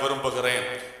சொல்லும்படியாய் விரும்புகிறேன்.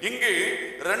 இங்கு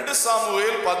 2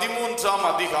 சாமுவேல் 13ஆம்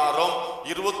அதிகாரம்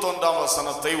 21ஆம்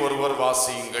வசனத்தை ஒருவர்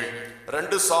வாசியுங்கள்.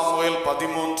 2 சாமுவேல்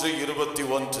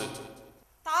 13:21.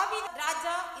 தாவீது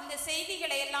ராஜா இந்த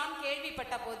செய்திகளை எல்லாம்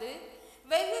கேள்விப்பட்ட போது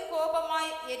வெகு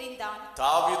கோபமாய் எரிந்தான்.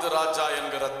 தாவீது ராஜா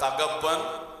என்கிற தகப்பன்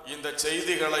இந்த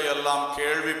செய்திகளை எல்லாம்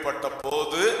கேள்விப்பட்ட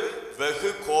போது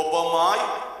வெகு கோபமாய்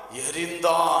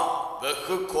எரிந்தான்.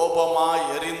 வெகு கோபமாய்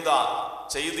எரிந்தான்.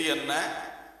 செய்தி என்ன?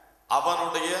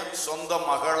 அவனுடைய சொந்த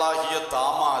மகளாகிய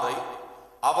தாமாரை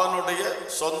அவனுடைய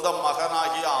சொந்த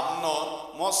மகனாகிய அம்னோன்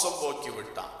மோசம் போக்கி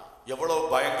விட்டான். எவ்வளவு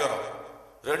பயங்கரம்!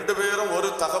 2 பேரும் ஒரு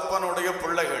தகப்பனுடைய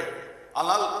பிள்ளைகள்,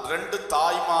 ஆனால் 2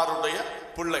 தாய்மாருடைய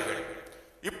பிள்ளைகள்.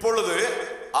 இப்பொழுது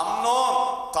அம்னோன்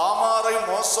தாமாரை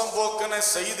மோசம் போக்கின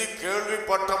செய்தி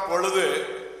கேள்விப்பட்ட பொழுது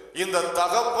இந்த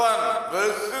தகப்பன்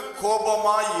வெகு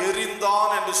கோபமாய்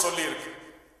எரிந்தான் என்று சொல்லியிருக்கு.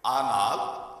 ஆனால்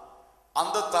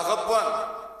அந்த தகப்பன்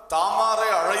தாமாரை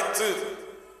அழைத்து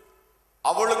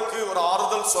அவளுக்கு ஒரு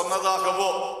ஆறுதல்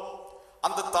சொன்னதாகவோ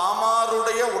அந்த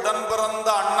தாமாருடைய உடன் பிறந்த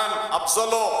அண்ணன்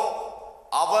அப்சலோ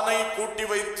அவனை கூட்டி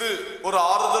வைத்து ஒரு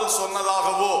ஆறுதல்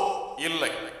சொன்னதாகவோ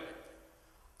இல்லை.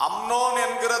 அம்னோன்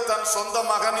என்கிற தன் சொந்த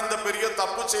மகன் இந்த பெரிய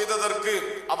தப்பு செய்ததற்கு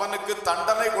அவனுக்கு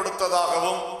தண்டனை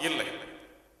கொடுத்ததாகவும் இல்லை.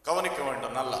 கவனிக்க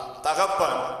வேண்டும் நல்லா.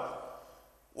 தகப்பன்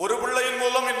ஒரு பிள்ளையின்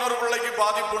மூலம் இன்னொரு பிள்ளைக்கு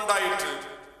பாதிப்பு உண்டாயிற்று,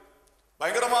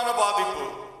 பயங்கரமான பாதிப்பு.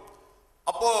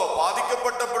 அப்போ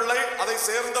பாதிக்கப்பட்ட பிள்ளை, அதை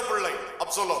சேர்ந்த பிள்ளை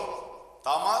அப்சலோ,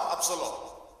 தாமார் அப்சலோ,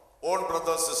 ஓன்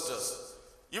பிரதர்ஸ் சிஸ்டர்ஸ்,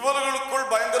 இவர்களுக்குள்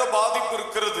பயங்கர பாதிப்பு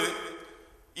இருக்கிறது.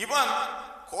 இவன்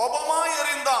கோபமாய்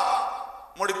எறிந்தான்,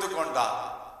 முடித்துக் கொண்டான்.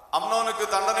 அம்னோனுக்கு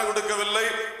தண்டனை கொடுக்கவில்லை,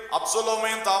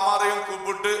 அப்சலோமையும் தாமாரையும்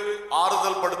கூப்பிட்டு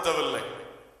ஆறுதல் படுத்தவில்லை.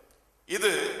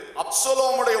 இது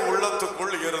அப்சலோமுடைய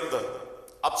உள்ளத்துக்குள் இருந்தது.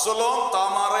 அப்சலோம்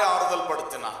தாமாரை ஆறுதல்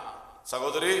படுத்தினான்.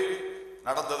 சகோதரி,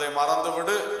 நடந்ததை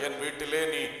மறந்துவிடு, என் வீட்டிலே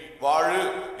நீ வாழு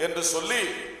என்று சொல்லி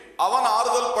அவன்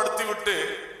ஆறுதல் படுத்திவிட்டு,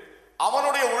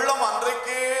 அவனுடைய உள்ளம்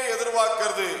அன்றைக்கே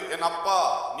எதிர்பார்க்கிறது, என் அப்பா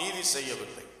நீதி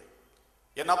செய்யவில்லை,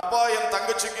 என் அப்பா என்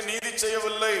தங்கச்சிக்கு நீதி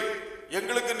செய்யவில்லை,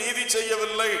 எங்களுக்கு நீதி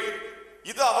செய்யவில்லை.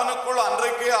 இது அவனுக்குள்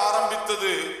அன்றைக்கே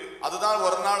ஆரம்பித்தது. அதுதான்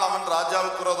ஒரு நாள் அவன்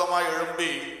ராஜாவுக்கு விரோதமாய்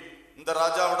எழும்பி, இந்த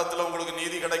ராஜாவிடத்துல உங்களுக்கு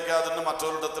நீதி கிடைக்காதுன்னு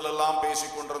மற்றவரிடத்துல எல்லாம்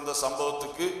பேசிக் கொண்டிருந்த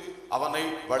சம்பவத்துக்கு அவனை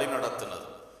வழி நடத்தினது.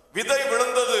 விதை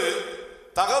விழுந்தது.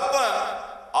 தகப்பன்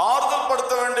ஆறுதல்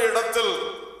படுத்த வேண்டிய இடத்தில்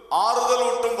ஆறுதல்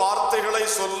ஊட்டும் வார்த்தைகளை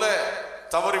சொல்ல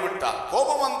தவறிவிட்டார்.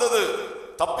 கோபம் வந்தது,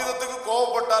 தப்பிதத்துக்கு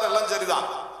கோபப்பட்டார், எல்லாம் சரிதான்.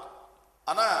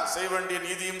 ஆனா செய்ய வேண்டிய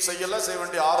நீதியும் செய்யல, செய்ய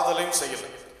வேண்டிய ஆறுதலையும் செய்யல.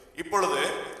 இப்பொழுது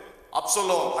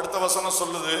அப்சலோம் அடுத்த வசனம்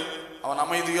சொல்லுது, அவன்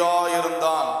அமைதியா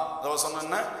இருந்தான். இந்த வசனம்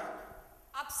என்ன?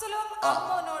 அப்சலோம்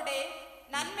அம்னோனோடே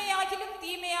நன்மையாகிலும்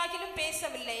தீமையாகிலும்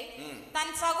பேசவில்லை.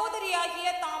 தன் சகோதரியாகிய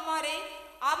தாமாரை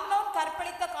அம்னோன்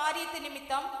கற்பழித்த காரியத்து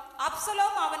நிமித்தம்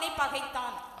அப்சலோம் அவனை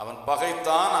பகைத்தான். அவன்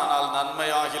பகைத்தான், ஆனால்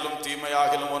நன்மையாகிலும்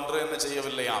தீமையாகிலும் ஒன்று என்ன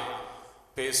செய்யவில்லையாம்,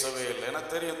 பேசவே இல்லை.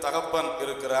 எனக்கு தெரியும், தகப்பன்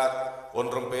இருக்கிறார்,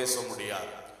 ஒன்றும் பேச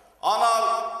முடியாது. ஆனால்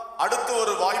அடுத்து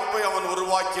ஒரு வாய்ப்பை அவன்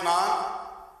உருவாக்கினான்.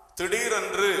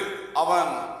 திடீரென்று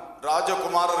அவன்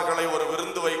ராஜகுமாரர்களை ஒரு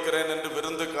விருந்து வைக்கிறேன் என்று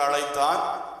விருந்துக்கு அழைத்தான்.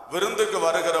 விருந்துக்கு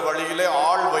வருகிற வழியிலே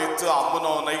ஆள் வைத்து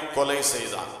அம்னோனை கொலை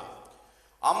செய்தான்.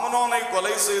 அம்னோனை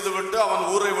கொலை செய்துவிட்டு அவன்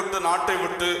ஊரை விட்டு நாட்டை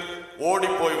விட்டு ஓடி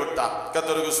போய்விட்டான்.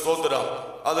 கர்த்தருக்கு ஸ்தோத்திரம்.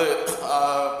 அது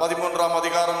 13ஆம்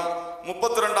அதிகாரம்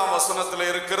 32ஆம் வசனத்திலே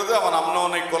இருக்கிறது. அவன்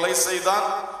அம்னோனை கொலை செய்தான்.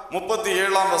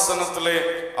 37ஆம் வசனத்திலே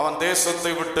அவன்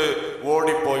தேசத்தை விட்டு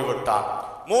ஓடி போய்விட்டான்.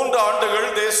 3 ஆண்டுகள்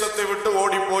தேசத்தை விட்டு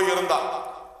ஓடி போயிருந்தான்.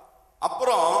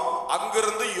 அப்புறம்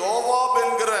அங்கிருந்து யோவாப்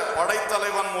என்கிற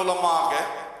படைத்தலைவன் மூலமாக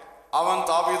அவன்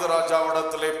தாவீது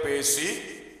ராஜாவிடத்திலே பேசி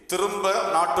திரும்ப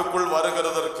நாட்டுக்குள்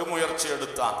வருகிறதற்கு முயற்சி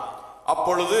எடுத்தான்.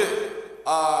 அப்பொழுது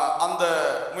அந்த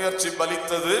முயற்சி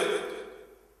பலித்தது.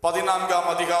 14ஆம்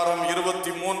அதிகாரம்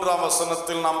 23ஆம்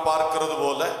வசனத்தில் நாம் பார்க்கிறது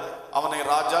போல அவனை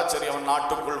ராஜா சரி அவன்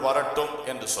நாட்டுக்குள் வரட்டும்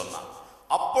என்று சொன்னான்.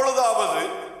 அப்பொழுதாவது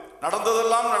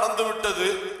நடந்ததெல்லாம் நடந்து விட்டது.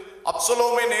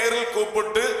 அப்சலோமை நேரில்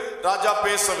கூப்பிட்டு ராஜா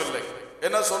பேசவில்லை.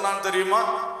 என்ன சொன்னான் தெரியுமா?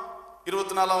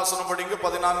 24ஆம் வசனம் படிங்க.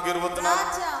 14:24.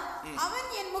 ராஜா அவன்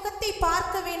என் முகத்தை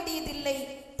பார்க்க வேண்டியதில்லை,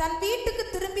 தன் வீட்டுக்கு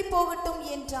திரும்பி போகட்டும்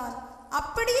என்றான்.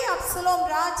 அப்படியே அப்சலோம்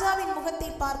ராஜாவின் முகத்தை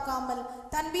பார்க்காமல்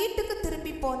தன் வீட்டுக்கு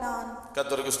திரும்பி போனான்.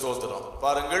 கர்த்தருக்கு ஸ்தோத்திரம்.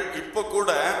 பாருங்கள், இப்ப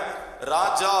கூட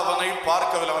ராஜா அவனை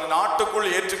பார்க்கவில்லை. அவன்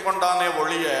நாட்டுக்குள் ஏற்றுக்கொண்டானே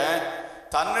ஒழிய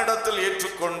தன்னிடத்தில்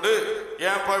ஏற்றுக்கொண்டு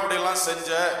ஏன்ப்பா இப்படி எல்லாம் செஞ்ச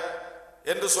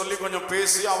என்று சொல்லி கொஞ்சம்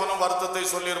பேசி அவனும் வருத்தத்தை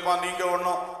சொல்லியிருப்பான். நீங்க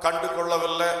ஒன்றும் கண்டு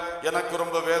கொள்ளவில்லை, எனக்கு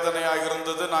ரொம்ப வேதனையாக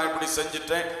இருந்தது, நான் இப்படி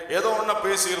செஞ்சிட்டேன், ஏதோ ஒண்ணு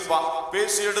பேசியிருப்பான்.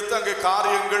 பேசி எடுத்து அங்கே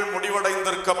காரியங்கள்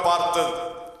முடிவடைந்திருக்க பார்த்தது.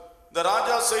 இந்த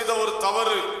ராஜா செய்த ஒரு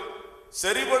தவறு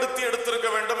சரிபடுத்தி எடுத்திருக்க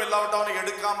வேண்டும், இல்லாவிட்ட அவனை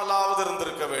எடுக்காமலாவது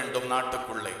இருந்திருக்க வேண்டும்.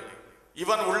 நாட்டுக்குள்ளே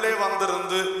இவன் உள்ளே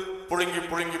வந்திருந்து புழுங்கி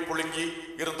புழுங்கி புழுங்கி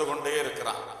இருந்து கொண்டே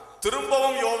இருக்கிறான்.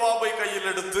 திரும்பவும் யோவாபை கையில்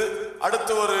எடுத்து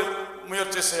அடுத்து ஒரு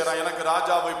முயற்சி செய்யறான். எனக்கு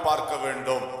ராஜாவை பார்க்க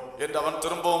வேண்டும் என்று அவன்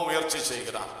திரும்பவும் முயற்சி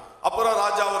செய்கிறான். அப்புறம்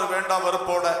ராஜா ஒரு வேண்டாம்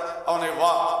வெறுப்போட அவனை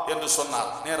வா என்று சொன்னார்,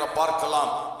 நேர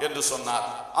பார்க்கலாம் என்று சொன்னார்.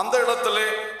 அந்த இடத்திலே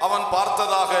அவன்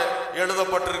பார்த்ததாக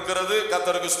எழுதப்பட்டிருக்கிறது.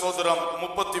 கர்த்தருக்கு ஸ்தோத்திரம்.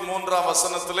 33ஆம்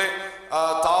வசனத்திலே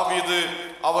தாவீது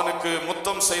அவனுக்கு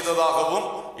முத்தம் செய்ததாகவும்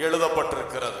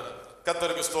எழுதப்பட்டிருக்கிறது.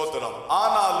 கர்த்தருக்கு ஸ்தோத்திரம்.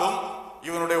 ஆனாலும்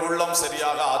இவனுடைய உள்ளம்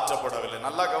சரியாக ஆற்றப்படவில்லை.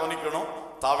 நல்லா கவனிக்கணும்.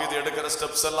 தாவீது எடுக்கிற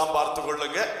ஸ்டெப்ஸ் எல்லாம் பார்த்து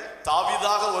கொள்ளுங்க.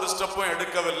 தாவீதாக ஒரு ஸ்டெப்பும்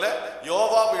எடுக்கவில்லை.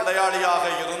 யோவாப் இடையாளியாக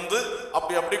இருந்து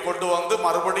அப்படி கொண்டு வந்து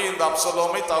மறுபடியும் இந்த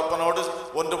அப்சலோமை தகப்பனோடு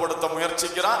ஒன்றுபடுத்த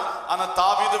முயற்சிக்கிறான். ஆனா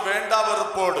தாவீது வேண்டா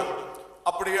வெறுப்போடு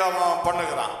அப்படியே அவன்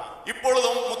பண்ணுகிறான்.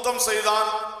 இப்பொழுதும் முத்தம் செய்தான்.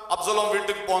 அப்சலோம்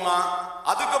வீட்டுக்கு போனான்.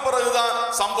 அதுக்கு பிறகுதான்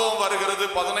சம்பவம் வருகிறது.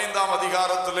 15ஆம்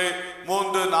அதிகாரத்திலே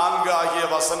 3, 4 ஆகிய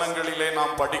வசனங்களிலே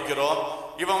நாம் படிக்கிறோம்.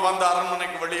 இவன் வந்து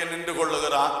அரண்மனைக்கு வெளியே நின்று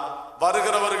கொள்ளுகிறான்.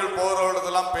 வருகிறவர்கள்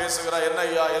போறவர்களெல்லாம் பேசுகிறான். என்ன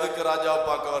ஐயா, எதுக்கு ராஜாவை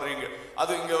பார்க்க வர்றீங்க?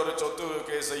 அது இங்க ஒரு சொத்து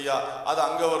கேஸ் ஐயா, அது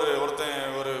அங்க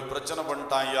ஒருத்தன் ஒரு பிரச்சனை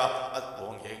பண்ணிட்டான் ஐயா. அது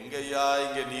போங்க, எங்க ஐயா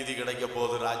இங்க நீதி கிடைக்க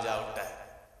போகுது ராஜாவிட்ட?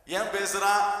 ஏன்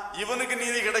பேசுறான்? இவனுக்கு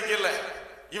நீதி கிடைக்கல.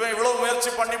 இவன் இவ்வளவு முயற்சி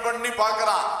பண்ணி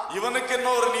பார்க்கறான். இவனுக்கு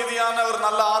இன்னும் ஒரு நீதியான ஒரு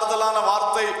நல்ல ஆறுதலான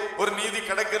வார்த்தை, ஒரு நீதி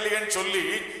கிடைக்கலையேன்னு சொல்லி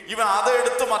இவன் அதை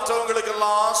எடுத்து மற்றவங்களுக்கு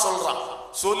எல்லாம் சொல்றான்.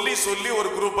 சொல்லி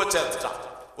ஒரு குரூப்பை சேர்த்துட்டான்.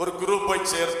 ஒரு குரூப்பை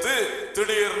சேர்த்து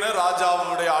திடீர்னு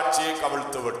ராஜாவுடைய ஆட்சியை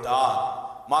கவிழ்த்து விட்டான்.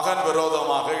 மகன்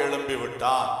விரோதமாக எழும்பி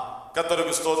விட்டான்.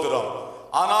 கர்த்தருக்கு ஸ்தோத்திரம்.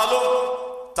 ஆனாலும்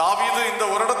தாவீது இந்த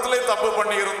ஒரு இடத்திலே தப்பு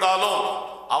பண்ணி இருந்தாலும்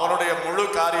அவனுடைய முழு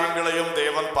காரியங்களையும்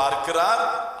தேவன் பார்க்கிறார்.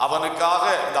 அவனுக்காக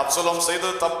இந்த அப்சலோம்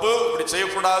செய்தது தப்பு, இப்படி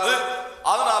செய்யக்கூடாது.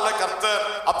 அதனால கர்த்தர்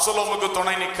அப்சலோமுக்கு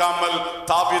துணை நிற்காமல்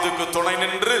தாவீதுக்கு துணை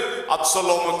நின்று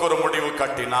அப்சலோமுக்கு ஒரு முடிவு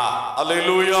கட்டினார்.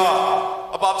 அல்லேலூயா.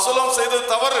 அப்ப அப்சலோம் செய்தது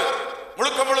தவறு,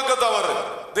 முழுக்க தவறு.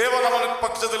 தேவன் அவனுக்கு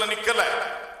பட்சத்தில் நிக்கல.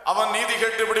 அவன் நீதி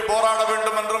கேட்டு இப்படி போராட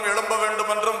வேண்டும் என்றும் எழும்ப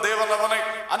வேண்டும் என்றும் தேவன் அவனை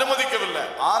அனுமதிக்கவில்லை.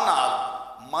 ஆனால்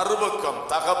மறுபக்கம்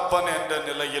தகப்பன் என்ற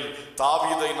நிலையில்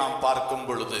தாவீதை நாம் பார்க்கும்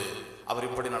பொழுது அவர்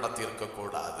இப்படி நடத்தி இருக்க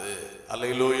கூடாது.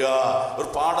 அல்லேலூயா. ஒரு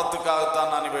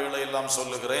பாடத்துக்காகத்தான் நான் இவைகளை எல்லாம்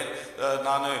சொல்லுகிறேன்.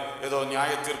 நான் ஏதோ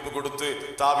நியாய தீர்ப்பு கொடுத்து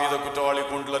தாவீதை குற்றவாளி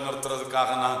கூண்டுல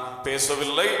நிறுத்துறதுக்காக நான்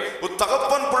பேசவில்லை. ஒரு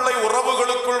தகப்பன் பிள்ளை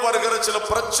உறவுகளுக்குள் வருகிற சில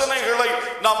பிரச்சனைகளை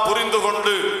நாம் புரிந்து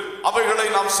கொண்டு அவைகளை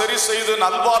நாம் சரி செய்து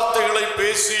நல்வார்த்தைகளை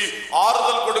பேசி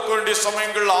ஆறுதல் கொடுக்க வேண்டிய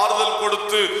சமயங்கள் ஆறுதல்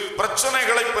கொடுத்து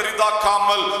பிரச்சனைகளை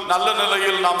பெரிதாக்காமல் நல்ல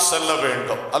நிலையில் நாம் செல்ல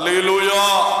வேண்டும். அல்லேலூயா.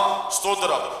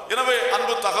 ஸ்தோத்திரம். எனவே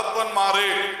அன்பு தகப்பன்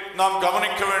நாம்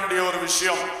கவனிக்க வேண்டிய ஒரு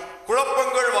விஷயம்,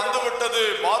 குழப்பங்கள் வந்துவிட்டது,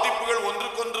 பாதிப்புகள்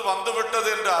ஒன்றுக்கொன்று வந்துவிட்டது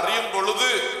என்று அறியும் பொழுது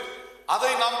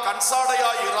அதை நாம்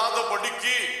கண்சாடையாய்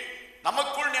இராதபடிக்கு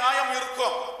நமக்குள் நியாயம்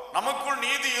இருக்கும், நமக்குள்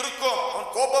நீதி இருக்கும்.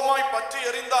 அவன் கோபமாய் பற்றி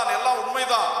எறிந்தான், எல்லாம்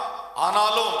உண்மைதான்.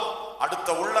 ஆனாலும்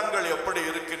அடுத்த உள்ளங்கள் எப்படி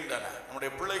இருக்கின்றன,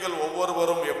 நம்முடைய பிள்ளைகள்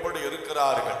ஒவ்வொருவரும் எப்படி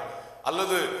இருக்கிறார்கள்,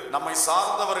 அல்லது நம்மை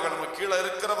சார்ந்தவர்கள், நம்ம கீழே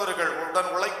இருக்கிறவர்கள், உடன்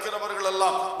உழைக்கிறவர்கள்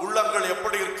எல்லாம் உள்ளங்கள்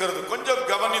எப்படி இருக்கிறது கொஞ்சம்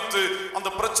கவனித்து அந்த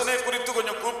பிரச்சனை குறித்து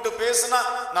கொஞ்சம் கூப்பிட்டு பேசினா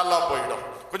நல்லா போயிடும்.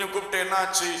 கொஞ்சம் கூப்பிட்டு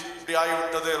என்னாச்சு, இப்படி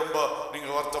ஆகிவிட்டது, ரொம்ப நீங்க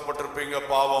வருத்தப்பட்டிருப்பீங்க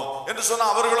பாவம் என்று சொன்னா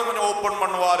அவர்களும் கொஞ்சம் ஓப்பன்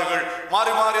பண்ணுவார்கள்.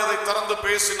 மாறி அதை திறந்து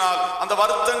பேசினால் அந்த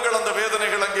வருத்தங்கள், அந்த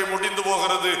வேதனைகள் அங்கே முடிந்து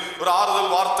போகிறது. ஒரு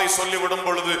ஆறுதல் வார்த்தை சொல்லிவிடும்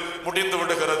பொழுது முடிந்து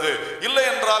விடுகிறது. இல்லை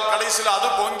என்றால் கடைசியில் அது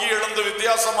பொங்கி எழுந்து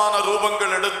வித்தியாசமான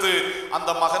ரூபங்கள் எடுத்து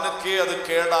அந்த மகனுக்கு அது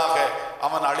கேடாக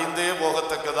அவன் அழிந்தே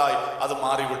போகத்தக்கதாய் அது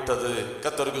மாறிவிட்டது.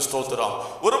 கர்த்தருக்கு ஸ்தோத்திரம்.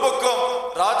 ஒரு பக்கம்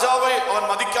ராஜாவை அவன்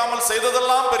மதிக்காமல்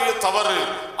செய்ததெல்லாம் பெரிய தவறு.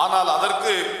 ஆனால்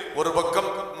அதற்கு ஒரு பக்கம்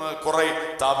குறை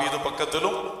தாவீது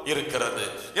பக்கத்திலும் இருக்கிறது.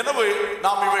 எனவே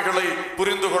நாம் இவைகளை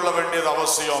புரிந்து கொள்ள வேண்டியது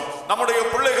அவசியம். நம்முடைய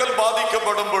பிள்ளைகள்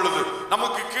பாதிக்கப்படும் பொழுது,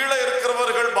 நமக்கு கீழே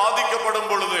இருக்கிறவர்கள் பாதிக்கப்படும்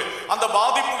பொழுது, அந்த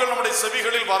பாதிப்புகள் நம்முடைய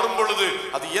செவிகளில் வரும் பொழுது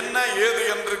அது என்ன ஏது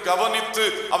என்று கவனித்து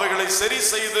அவைகளை சரி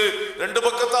செய்து ரெண்டு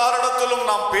பக்கத்தாரிடத்திலும்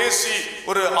நாம் பேசி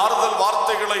ஒரு ஆறுதல்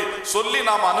வார்த்தைகளை சொல்லி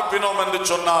நாம் அனுப்பினோம் என்று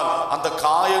சொன்னால் அந்த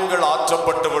காயங்கள்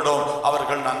ஆற்றப்பட்டு விடும்.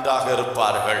 அவர்கள் நன்றாக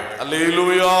இருப்பார்கள்.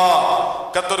 அல்லேலூயா.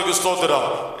 கர்த்தருக்கு ஸ்தோத்திரம்.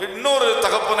 இன்னொரு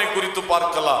தகப்பனை குறித்து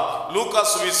பார்க்கலாம். லூக்கா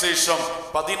சுவிசேஷம்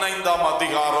 15ஆம்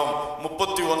அதிகாரம்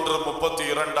 31,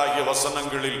 32 ஆகிய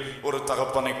வசனங்களில் ஒரு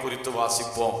தகப்பனை குறித்து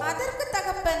வாசிப்போம். அதற்கு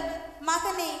தகப்பன்,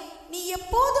 மகனே, நீ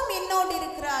எப்போதும் என்னோடு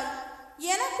இருக்கிறாய்,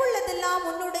 எனக்குள்ளதெல்லாம்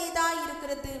உன்னுடையதாய்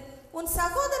இருக்கிறது. உன்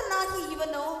சகோதரனாகி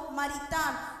இவனோ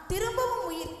மரித்தான், திரும்பவும்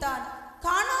உயிர்த்தான்,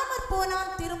 காணாமற்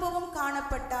போனான், திரும்பவும்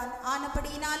காணப்பட்டான்.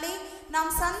 ஆனபடியினாலே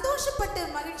நாம் சந்தோஷப்பட்டு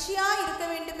மகிழ்ச்சியா இருக்க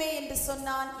வேண்டுமே என்று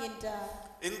சொன்னான் என்றார்.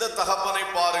 இந்த தகப்பனை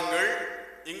பாருங்கள்.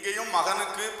 இங்கேயும்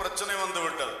மகனுக்கு பிரச்சனை வந்து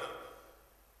விட்டது.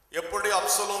 எப்படி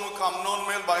அப்சலோமுக்கு அம்னோன்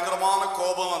மேல் பயங்கரமான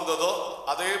கோபம் வந்ததோ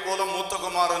அதே போல மூத்த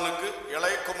குமாரனுக்கு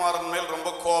இளைய குமாரன் மேல்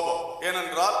ரொம்ப கோபம்.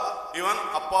 ஏனென்றால் இவன்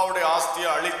அப்பாவுடைய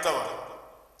ஆஸ்தியை அழித்தவன்.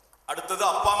 அடுத்தது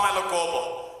அப்பா மேல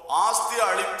கோபம். ஆஸ்தியை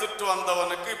அழித்துட்டு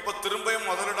வந்தவனுக்கு இப்ப திரும்பியும்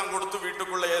முதலிடம் கொடுத்து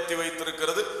வீட்டுக்குள்ள ஏற்றி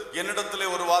வைத்திருக்கிறது. என்னிடத்திலே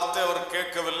ஒரு வார்த்தை அவர்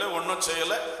கேட்கவில்லை, ஒன்றும்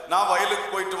செய்யல. நான் வயலுக்கு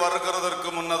போயிட்டு வருகிறதற்கு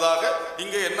முன்னதாக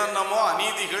இங்க என்னென்னமோ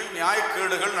அநீதிகள்,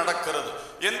 நியாயக்கேடுகள் நடக்கிறது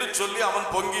என்று சொல்லி அவன்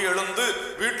பொங்கி எழுந்து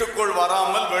வீட்டுக்குள்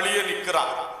வராமல் வெளியே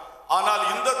நிற்கிறான். ஆனால்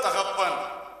இந்த தகப்பன்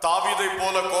தாவீதை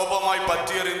போல கோபமாய்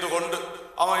பற்றி எறிந்து கொண்டு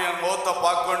அவன் என் முகத்தை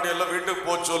பார்க்க வேண்டிய எல்லாம் வீட்டுக்கு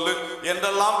போ சொல்லு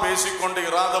என்றெல்லாம் பேசிக்கொண்டு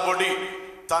இராதபடி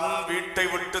தன் வீட்டை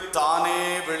விட்டு தானே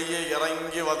வெளியே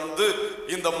இறங்கி வந்து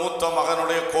இந்த மூத்த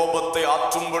மகனுடைய கோபத்தை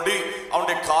ஆற்றும்படி,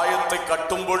 அவனுடைய காயத்தை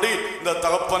கட்டும்படி இந்த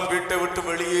தகப்பன் வீட்டை விட்டு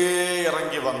வெளியே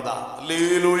இறங்கி வந்தான்.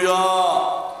 அல்லேலூயா,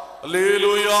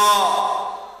 அல்லேலூயா.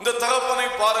 இந்த தகப்பனை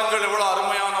பாருங்கள், எவ்வளவு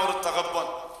அருமையான ஒரு தகப்பன்.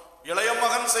 இளைய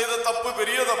மகன் செய்த தப்பு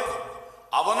பெரிய தப்பு.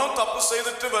 அவனும் தப்பு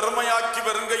செய்துட்டு வெறுமையாக்கி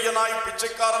வெறுங்கையனாய்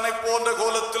பிச்சைக்காரனை போன்ற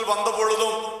கோலத்தில் வந்த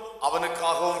பொழுதும்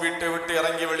அவனுக்காகவும் வீட்டை விட்டு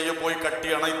இறங்கி வெளியே போய் கட்டி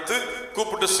அணைத்து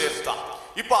கூப்பிட்டு சேர்த்தான்.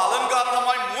 இப்ப அதன்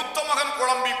காரணமாய் மூத்த மகன்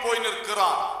குழம்பி போய்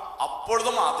நிற்கிறான்.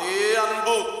 அப்பொழுதும் அதே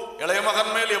அன்பு, இளைய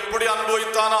மகன் மேல் எப்படி அன்பு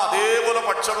வைத்தானோ அதே போல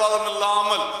பட்சபாதம்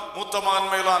இல்லாமல் மூத்த மகன்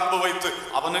மேல அன்பு வைத்து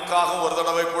அவனுக்காக ஒரு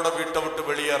தடவை கூட வீட்டை விட்டு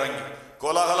வெளியே இறங்கி,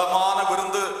 கோலாகலமான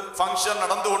விருந்து ஃபங்க்ஷன்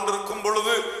நடந்து கொண்டிருக்கும்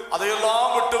பொழுது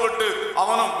அதையெல்லாம் விட்டு விட்டு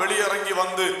அவனும் வெளியிறங்கி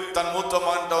வந்து தன் மூத்த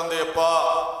மகன்கிட்ட வந்து, எப்பா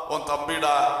உன்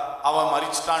தம்பிடா, அவன்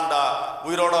மரிச்சிட்டான்டா,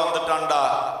 உயிரோட வந்துட்டான்டா,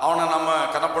 அவனை நம்ம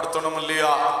கனப்படுத்தணும்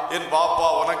இல்லையா, என் பாப்பா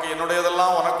உனக்கு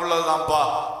என்னுடையதெல்லாம் உனக்குள்ளதுதான்ப்பா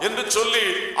என்று சொல்லி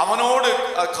அவனோடு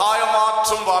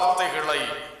காயமாற்றும் வார்த்தைகளை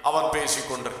அவன் பேசிக்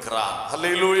கொண்டிருக்கிறான்.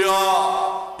 அல்லேலூயா!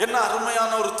 என்ன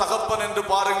அருமையான ஒரு தகப்பன் என்று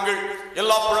பாருங்கள்.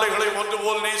 எல்லா பிள்ளைகளையும் ஒன்று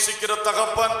போல் நேசிக்கிற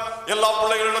தகப்பன், எல்லா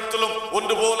பிள்ளைகளிடத்திலும்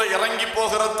ஒன்று போல இறங்கி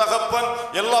போகிற தகப்பன்,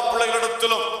 எல்லா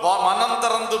பிள்ளைகளிடத்திலும் மனம்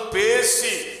திறந்து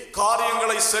பேசி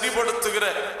காரியங்களை சரிபடுத்துகிற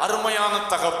அருமையான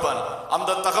தகப்பன்.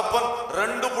 அந்த தகப்பன்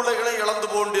 2 பிள்ளைகளை இழந்து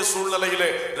போண்டிய சூழ்நிலையிலே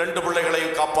 2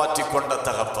 பிள்ளைகளையும் காப்பாற்றி கொண்ட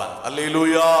தகப்பன்.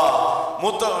 அல்லேலூயா!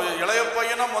 மூத்த இளைய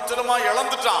பையனை மொத்தமா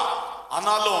இழந்துட்டான்.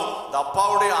 ஆனாலும் இந்த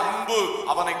அப்பாவுடைய அன்பு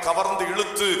அவனை கவர்ந்து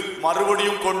இழுத்து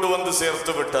மறுபடியும் கொண்டு வந்து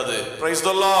சேர்த்து விட்டது. Praise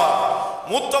the Lord.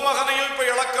 மூத்த மகனையும் இப்ப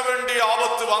இழக்க வேண்டிய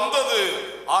ஆபத்து வந்தது.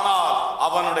 ஆனால்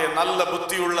அவனுடைய நல்ல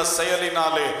புத்தியுள்ள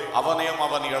செயலினாலே அவனையும்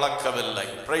அவன் இழக்கவில்லை.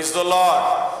 Praise the Lord.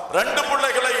 2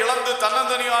 பிள்ளைகளை இழந்து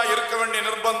தன்னந்தனியா இருக்க வேண்டிய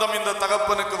நிர்பந்தம் இந்த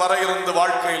தகப்பனுக்கு வர இருந்து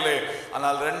வாழ்க்கையிலே.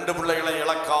 ஆனால் 2 பிள்ளைகளை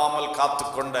இழக்காமல் காத்து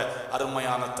கொண்ட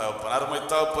அருமையான தகப்பன். அருமை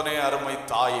தகப்பனே, அருமை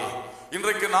தாயே,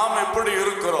 இன்றைக்கு நாம் எப்படி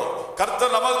இருக்கிறோம்?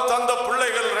 கர்த்தர் நமக்கு தந்த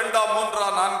பிள்ளைகள் 2, 3,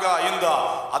 4, 5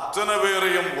 அத்தனை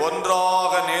பேரையும்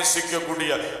ஒன்றாக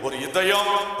நேசிக்கக்கூடிய ஒரு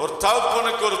இதயம் ஒரு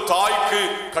தகப்பனுக்கு, ஒரு தாய்க்கு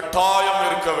கட்டாயம்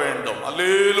இருக்க வேண்டும்.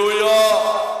 அல்லேலூயா!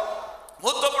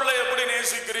 மூத்த பிள்ளை எப்படி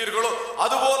நேசிக்கிறீர்களோ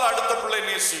அதுபோல அடுத்த பிள்ளை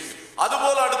நேசியுங்கள்,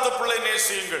 அதுபோல அடுத்த பிள்ளை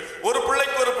நேசியுங்கள். ஒரு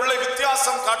பிள்ளைக்கு ஒரு பிள்ளை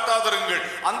வித்தியாசம் காட்டாதிருங்கள்.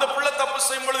 அந்த பிள்ளை தப்பு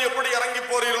செய்யும் பொழுது எப்படி இறங்கி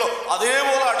போறீர்களோ அதே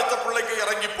போல அடுத்த பிள்ளைக்கு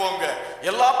இறங்கி போங்க.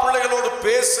 எல்லா பிள்ளைகளோடு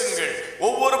பேசுங்கள்.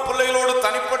 ஒவ்வொரு பிள்ளைகளோடு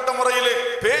தனிப்பட்ட முறையிலே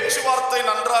பேச்சுவார்த்தை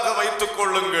நன்றாக வைத்துக்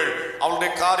கொள்ளுங்கள்.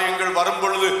 அவருடைய காரியங்கள் வரும்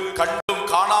பொழுது கண்டும்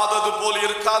காணாதது போல்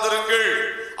இருக்காதிருங்கள்.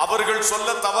 அவர்கள் சொல்ல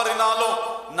தவறினாலும்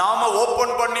நாம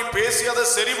ஓபன் பண்ணி பேசி அதை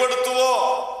சரிபடுத்துவோம்.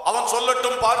 அவன்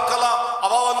சொல்லட்டும் பார்க்கலாம்,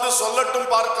 அவ வந்து சொல்லட்டும்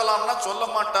பார்க்கலாம்னா சொல்ல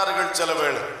மாட்டார்கள். சில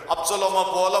வேளை அப்சலோம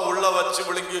போல உள்ள வச்சு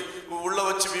விழுங்கி, உள்ள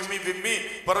வச்சு விம்மி விம்மி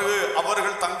பிறகு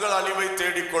அவர்கள் தங்கள் அழிவை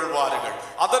தேடிக்கொள்வார்கள்.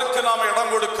 அதற்கு நாம்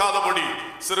இடம் கொடுக்காதபடி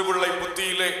சிறுபிள்ளை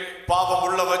புத்தியிலே பாவம்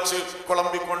உள்ள வச்சு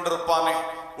குழம்பிக் கொண்டிருப்பானே,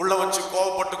 உள்ள வச்சு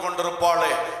கோபப்பட்டு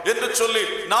கொண்டிருப்பாளே என்று சொல்லி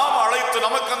நாம் அழைத்து,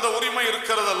 நமக்கு அந்த உரிமை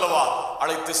இருக்கிறது அல்லவா,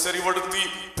 அழைத்து சரிபடுத்தி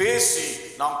பேசி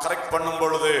நாம் கரெக்ட் பண்ணும்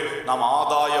பொழுது நாம்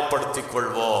ஆதாயப்படுத்திக்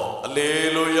கொள்வோம்.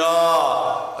 அல்லேலூயா!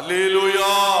 அல்லேலூயா!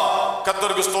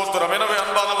 கர்த்தருக்கு ஸ்தோத்திரம். எனவே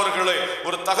அன்பானவர்களே,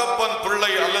 ஒரு தகப்பன்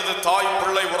பிள்ளை அல்லது தாய்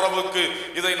பிள்ளை உறவுக்கு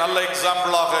இதை நல்ல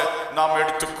எக்ஸாம்பிளாக நாம்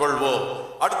எடுத்துக்கொள்வோம்.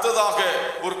 அடுத்ததாக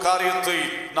ஒரு காரியத்தை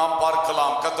நாம்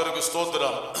பார்க்கலாம். கர்த்தருக்கு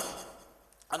ஸ்தோத்திரம்.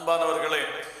 அன்பானவர்களே,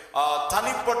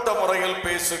 தனிப்பட்ட முறையில்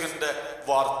பேசுகின்ற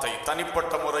வார்த்தை,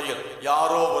 தனிப்பட்ட முறையில்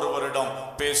யாரோ ஒருவரிடம்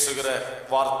பேசுகிற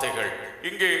வார்த்தைகள்.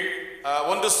 இங்கே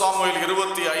 1 சாமுவேல்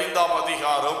 25ஆம்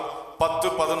அதிகாரம் 10,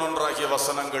 11 ஆகிய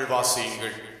வசனங்கள்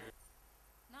வாசியுங்கள்.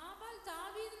 நாபால்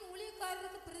தாவீதின்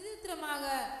ஊழியக்காரருக்கு பிரதித்திரமாக,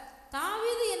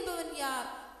 தாவீது என்பவன் யார்?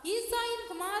 ஈசாயின்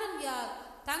குமாரன் யார்?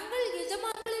 தங்கள்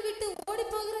எஜமான்களை விட்டு ஓடி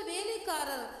போகிற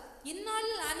வேலைக்காரர்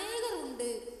இந்நாளில் அநேகர் உண்டு.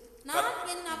 நான்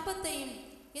என் அப்பத்தையும்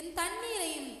என்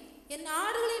தண்ணீரையும் என்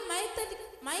ஆடுகளை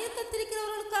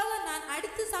மயக்கத்திருக்கிறவர்களுக்காக நான்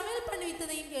அடித்து சமையல் பண்ணி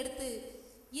வைத்ததையும் எடுத்து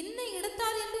இன்னை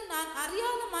எடுத்தார் என்று நான்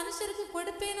அறியாத மனுஷருக்கு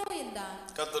கொடுப்பேனோ என்றான்.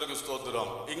 கர்த்தருக்கு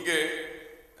ஸ்தோத்திரம். இங்கே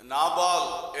நாபால்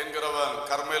என்கிறவன்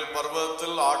கர்மேல்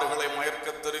பர்வதத்தில் ஆடுகளை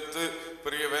மயக்கத்தரித்து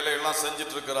பெரிய வேலையெல்லாம்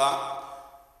செஞ்சிட்டு இருக்கிறான்.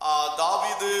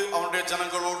 தாவீது அவனுடைய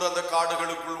ஜனங்களோடு அந்த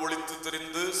காடுகளுக்குள் ஒளித்து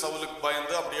திரிந்து சவுலுக்கு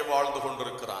பயந்து அப்படியே வாழ்ந்து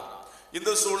கொண்டிருக்கிறான்.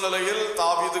 இந்த சூழ்நிலையில்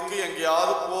தாவீதுக்கு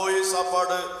எங்கேயாவது போய்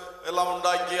சாப்பாடு எல்லாம்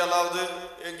உண்டாக்கி, அதாவது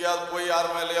எங்கேயாவது போய் யார்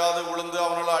மேலேயாவது விழுந்து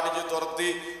அவனால அடிச்சு துரத்தி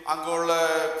அங்க உள்ள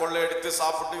கொள்ளையடித்து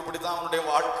சாப்பிட்டு இப்படித்தான் அவனுடைய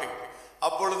வாழ்க்கை.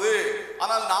 அப்பொழுது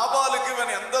ஆனால் நாபாலுக்கு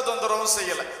இவன் எந்த தொந்தரவும்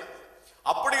செய்யலை.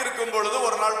 அப்படி இருக்கும் பொழுது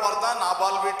ஒரு நாள் பார்த்தா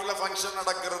நாபால் வீட்டுல ஃபங்க்ஷன்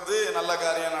நடக்கிறது, நல்ல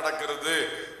காரியம் நடக்கிறது,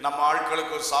 நம்ம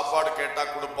ஆட்களுக்கு ஒரு சாப்பாடு கேட்டா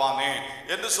கொடுப்பானே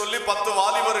என்று சொல்லி 10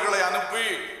 வாலிபர்களை அனுப்பி,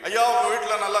 ஐயா உங்க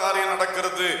வீட்டுல நல்ல காரியம்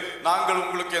நடக்கிறது, நாங்கள்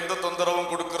உங்களுக்கு எந்த தொந்தரவும்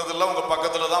கொடுக்கறது இல்லை, உங்க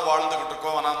பக்கத்துல தான் வாழ்ந்துகிட்டு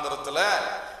இருக்கோம் வனாந்தரத்துல,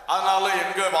 அதனால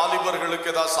எங்க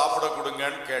வாலிபர்களுக்கு ஏதாவது சாப்பிட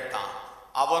கொடுங்கன்னு கேட்டான்.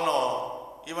 அவனோ,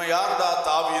 இவன் யாருடா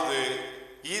தாவீது,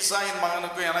 ஈசாயின்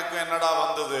மகனுக்கும் எனக்கும் என்னடா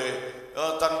வந்தது,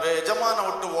 தன் எஜமான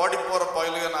விட்டு ஓடி போற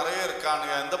பயலுக நிறைய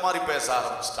இருக்கானுங்க, இந்த மாதிரி பேச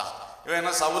ஆரம்பிச்சிட்டான். இவன்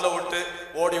என்ன சவுல விட்டு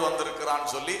ஓடி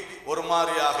வந்திருக்கிறான்னு சொல்லி ஒரு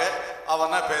மாதிரியாக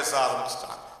அவனை பேச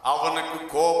ஆரம்பிச்சிட்டான். அவனுக்கு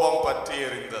கோபம் பற்றி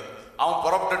எறிந்தது. அவன்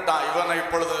புறப்பட்டுட்டான். இவனை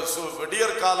இப்பொழுது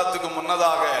விடியற் காலத்துக்கு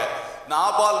முன்னதாக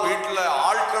நாபால் வீட்டில்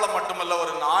ஆட்களை மட்டுமல்ல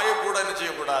ஒரு நாயை கூட என்ன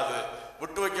செய்யக்கூடாது,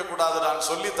 விட்டு வைக்க கூடாதுடான்னு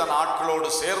சொல்லி தன் ஆட்களோடு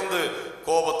சேர்ந்து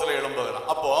கோபத்தில் எழும்புகிறான்.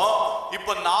 அப்போ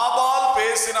இப்ப நாபால்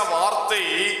பேசின வார்த்தை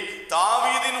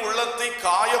தாவீதின் உள்ளத்தை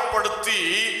காயப்படுத்தி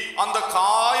அந்த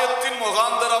காயத்தின்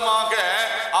முகாந்தரமாக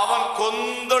அவன்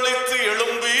கொந்தளித்து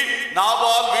எழும்பி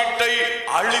நாபால் வீட்டை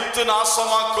அழித்து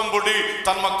நாசமாக்கும்படி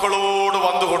தன் மக்களோடு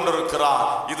வந்து கொண்டிருக்கிறான்.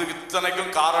 இது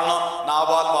இத்தனைக்கும் காரணம்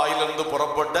நாபால் வாயிலிருந்து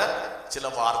புறப்பட்ட சில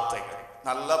வார்த்தைகள்.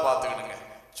 நல்லா பார்த்துக்கிடுங்க.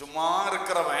 சும்மா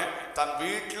இருக்கிறவன் தன்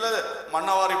வீட்டுல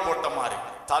மண்ணவாரி போட்ட மாதிரி,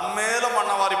 தன் மேல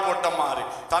மண்ணவாரி போட்ட மாதிரி,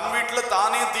 தன் வீட்டுல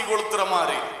தானே தீ கொளுத்துற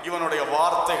மாதிரி இவனுடைய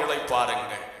வார்த்தைகளை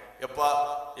பாருங்க. எப்பா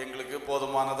எங்களுக்கு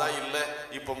போதுமானதா இல்ல,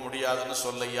 இப்ப முடியாதுன்னு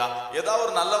சொல்லையா, ஏதாவது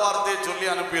ஒரு நல்ல வார்த்தையை சொல்லி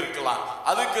அனுப்பி இருக்கலாம்.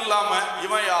 அதுக்கு இல்லாம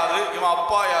இவன் யாரு, இவன்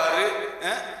அப்பா யாரு,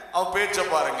 அவன் பேச்ச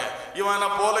பாருங்க. இவனை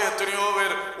போல எத்தனையோ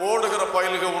பேர் ஓடுகிற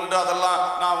பயலுக உண்டு, அதெல்லாம்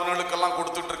நான் அவனுக்கெல்லாம்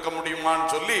கொடுத்துட்டு இருக்க முடியுமான்னு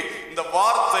சொல்லி இந்த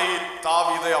வார்த்தை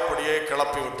தாவீதை அப்படியே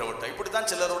கிளப்பி விட்ட.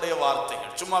 இப்படித்தான் சிலருடைய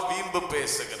வார்த்தைகள். சும்மா வீம்பு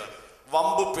பேசுகிறது,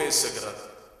 வம்பு பேசுகிறது.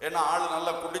 ஏன்னா ஆளு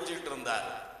நல்லா குடிச்சுக்கிட்டு இருந்தார்,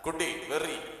 குடி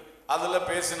வெறி, அதுல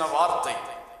பேசின வார்த்தை.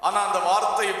 ஆனா அந்த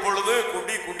வார்த்தை இப்பொழுது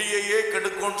குடியையே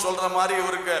கெடுக்கும்னு சொல்ற மாதிரி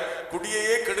இவருக்கு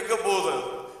குடியையே கெடுக்க போகுது.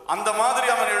 அந்த மாதிரி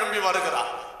அவன் எழும்பி வருகிறான்.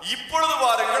 இப்பொழுது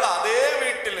பாருங்கள், அதே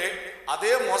வீட்டிலே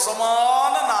அதே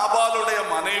மோசமான நாபாலுடைய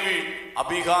மனைவி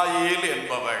அபிகாயில்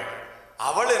என்பவள்,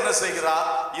 அவள் என்ன செய்கிறார்,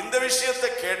 இந்த விஷயத்தை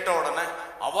கேட்ட உடனே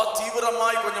அவ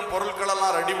தீவிரமாய் கொஞ்சம் பொருட்கள்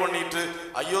எல்லாம் ரெடி பண்ணிட்டு,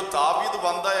 ஐயோ தாவீது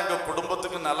வந்தா எங்க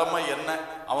குடும்பத்துக்கு நிலைமை என்ன,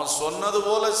 அவன் சொன்னது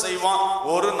போல செய்வான்,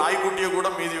 ஒரு நாய்க்குட்டியை கூட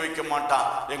மீதி வைக்க மாட்டான்,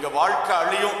 எங்க வாழ்க்கை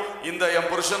அழியும், இந்த என்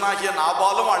புருஷனாகிய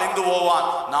நாபாலும் அழிந்து போவான்,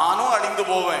 நானும் அழிந்து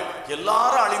போவேன்,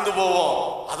 எல்லாரும் அழிந்து போவோம்,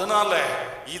 அதனால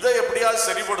இதை எப்படியாவது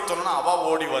சரிப்படுத்தணும்னு அவ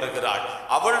ஓடி வருகிறாள்.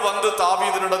 அவள் வந்து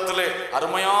தாவீதினிடத்திலே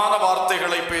அருமையான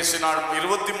வார்த்தைகளை பேசினாள்.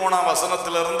 23ஆம்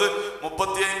வசனத்திலிருந்து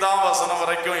 35ஆம் வசனம்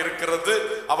வரைக்கும் இருக்கிறது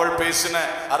அவள் பேசின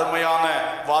அருமையான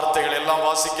வார்த்தைகள். எல்லாம்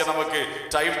வாசிக்க நமக்கு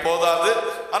டைம் போதாது.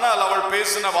 ஆனால் அவள்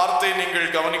பேசின வார்த்தையை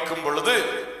நீங்கள் கவனிக்கும் பொழுது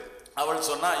அவள்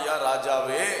சொன்னா, ஐயா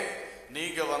ராஜாவே,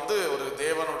 நீங்க வந்து ஒரு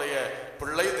தேவனுடைய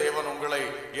பிள்ளை, தேவன் உங்களை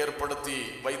ஏற்படுத்தி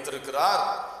வைத்திருக்கிறார்,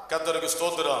 கர்த்தருக்கு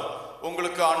ஸ்தோத்திரம்,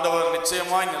 உங்களுக்கு ஆண்டவர்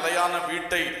நிச்சயமாய் நிலையான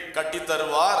வீட்டை கட்டி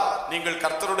தருவார், நீங்கள்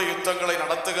கர்த்தருடைய யுத்தங்களை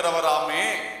நடத்துகிறவராமே.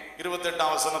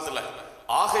 28ஆம் வசனத்துல,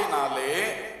 ஆகையினாலே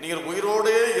நீர்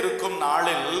உயிரோடே இருக்கும்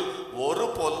நாளில் ஒரு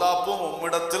பொல்லாப்பும்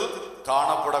உம்மிடத்தில்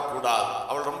காணப்படக்கூடாது.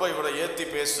 அவள் ரொம்ப இவரை ஏத்தி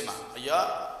பேசினா, ஐயா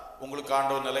உங்களுக்கு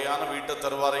ஆண்டவர் நிலையான வீட்டை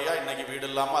தருவார் ஐயா, இன்னைக்கு வீடு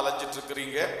இல்லாம அலைஞ்சிட்டு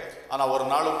இருக்கிறீங்க, ஆனா ஒரு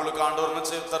நாள் உங்களுக்கு ஆண்டவர்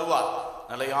என்ன தருவார்,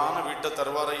 நிலையான வீட்டை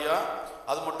தருவார் ஐயா.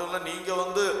 அது மட்டும் இல்லை, நீங்க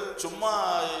வந்து சும்மா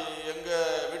எங்க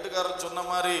வீட்டுக்காரர் சொன்ன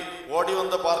மாதிரி ஓடி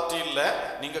வந்த பார்ட்டி இல்லை,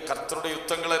 நீங்க கர்த்தருடைய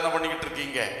யுத்தங்களை என்ன பண்ணிக்கிட்டு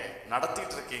இருக்கீங்க,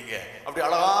 நடத்திட்டு இருக்கீங்க. அப்படி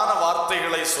அழகான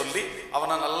வார்த்தைகளை சொல்லி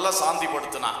அவனை நல்லா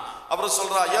சாந்திப்படுத்தினான். அப்புறம்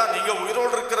சொல்றா, ஐயா நீங்க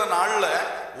உயிரோடு இருக்கிற நாள்ல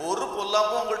ஒரு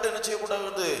பொல்லாப்பும் உங்கள்கிட்ட என்ன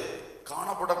செய்யக்கூடாது,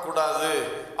 காணப்படக்கூடாது,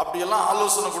 அப்படியெல்லாம்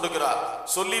ஆலோசனை கொடுக்கிறார்.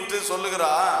 சொல்லிட்டு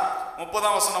சொல்லுகிறா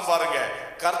 30ஆம் வசனம் பாருங்க,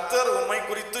 கர்த்தர் உம்மை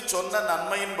குறித்து சொன்ன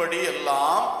நன்மையின்படி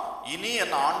எல்லாம் இனி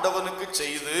என் ஆண்டவனுக்கு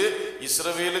செய்து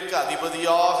இஸ்ரவேலுக்கு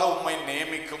அதிபதியாக உம்மை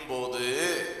நியமிக்கும் போது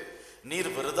நீர்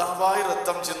விருதாவாய்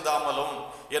ரத்தம் சிந்தாமலும்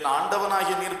என்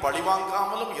ஆண்டவனாகிய நீர்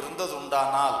பழிவாங்காமலும் இருந்தது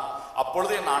உண்டானால்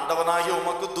அப்பொழுது என் ஆண்டவனாகிய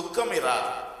உமக்கு துக்கம்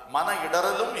இராது, மன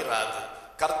இடரலும் இராது.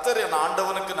 கர்த்தர் என்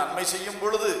ஆண்டவனுக்கு நன்மை செய்யும்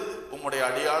பொழுது உம்முடைய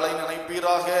அடியாளை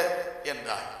நினைப்பீராக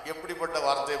என்றார். எப்படிப்பட்ட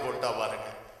வார்த்தையை போட்டா பாருங்க.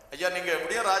 ஐயா நீங்க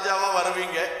எப்படியும் ராஜாவா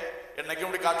வருவீங்க, என்னைக்கும்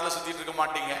இப்படி காட்டுல சுத்திட்டு இருக்க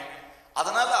மாட்டீங்க,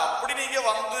 அதனால அப்படி நீங்க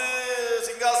வந்து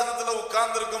சிங்காசனத்துல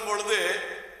உட்கார்ந்து இருக்கும் பொழுது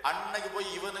அன்னைக்கு போய்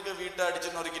இவனுக்கு வீட்டை அடிச்சு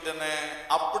நொறுக்கிட்டனே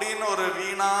அப்படின்னு ஒரு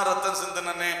வீணா ரத்தம்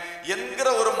சிந்தனே என்கிற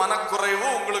ஒரு மனக்குறைவு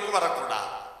உங்களுக்கு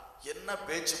வரக்கூடாது. என்ன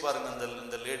பேச்சு பாருங்க,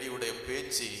 இந்த லேடியுடைய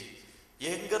பேச்சு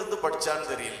எங்கிருந்து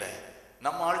படிச்சான்னு தெரியல.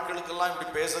 நம்ம ஆட்களுக்கெல்லாம் இப்படி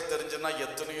பேச தெரிஞ்சுன்னா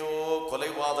எத்தனையோ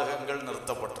கொலைபாதகங்கள்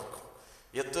நிறுத்தப்பட்டிருக்கும்,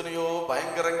 எத்தனையோ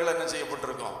பயங்கரங்கள் என்ன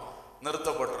செய்யப்பட்டிருக்கும்,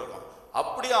 நிறுத்தப்பட்டிருக்கும்.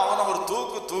 அப்படியே அவனை ஒரு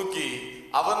தூக்கி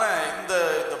அவனை இந்த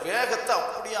வேகத்தை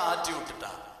அப்படியே ஆற்றி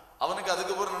விட்டுட்டான். அவனுக்கு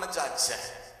அதுக்கப்புறம் நினைச்சாச்சே,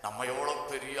 நம்ம எவ்வளவு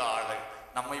பெரிய ஆளு,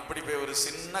 நம்ம இப்படி போய் ஒரு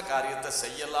சின்ன காரியத்தை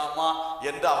செய்யலாமா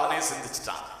என்று அவனே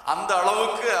சிந்திச்சிட்டான். அந்த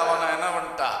அளவுக்கு அவனை என்ன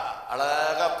பண்ணிட்டான்,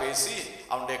 அழகா பேசி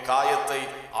அவனுடைய காயத்தை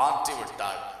ஆற்றி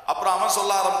விட்டாள். அப்புறம் அவன்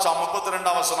சொல்ல ஆரம்பிச்சான்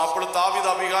 32ஆம் வசனம், அப்பொழுது தாவீது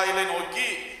அபிகாயிலை நோக்கி,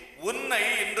 உன்னை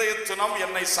இன்றைய தினம்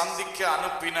என்னை சந்திக்க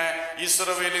அனுப்பின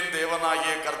இஸ்ரவேலின்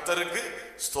தேவனாகிய கர்த்தருக்கு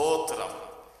ஸ்தோத்திரம்,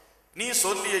 நீ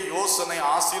சொல்லிய யோசனை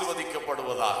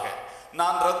ஆசீர்வதிக்கப்படுவதாக,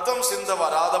 நான் ரத்தம் சிந்த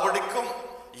வராதபடிக்கும்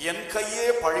என் கையே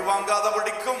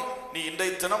பழிவாங்காதபடிக்கும் நீ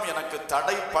இன்றைய தினம் எனக்கு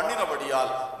தடை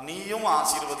பண்ணினபடியால் நீயும்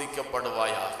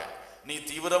ஆசீர்வதிக்கப்படுவாயாக. நீ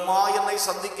தீவிரமாய் என்னை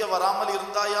சந்திக்க வராமல்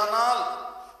இருந்தாயானால்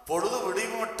பொழுது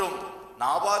விடியும் மட்டும்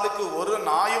நாபாலுக்கு ஒரு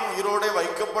நாயும் உயிரோடே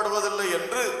வைக்கப்படுவதில்லை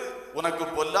என்று உனக்கு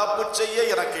பொல்லாப்பு செய்ய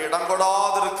எனக்கு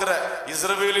இடங்கொடாதிருக்கிற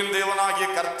இஸ்ரவேலின் தேவனாகிய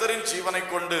கர்த்தரின் ஜீவனை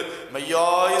கொண்டு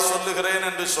மெய்யாய் சொல்லுகிறேன்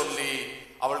என்று சொல்லி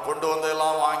அவள் கொண்டு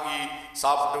வந்தெல்லாம் வாங்கி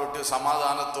சாப்பிட்டு விட்டு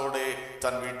சமாதானத்தோடு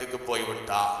தன் வீட்டுக்கு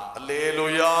போய்விட்டான்.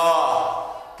 அல்லேலூயா,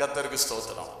 கர்த்தருக்கு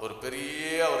ஸ்தோத்திரம். ஒரு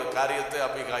பெரிய ஒரு காரியத்தை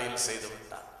அபிகாயில் செய்து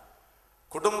விட்டார்.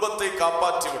 குடும்பத்தை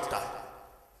காப்பாற்றி விட்டாள்,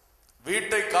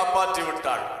 வீட்டை காப்பாற்றி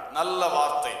விட்டாள். நல்ல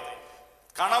வார்த்தை.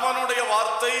 கணவனுடைய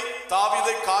வார்த்தை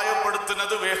தாவீதை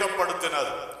காயப்படுத்தினது,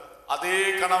 வேகப்படுத்தினது. அதே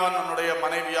கணவனுடைய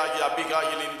மனைவியாகிய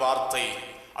அபிகாயிலின் வார்த்தை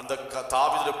அந்த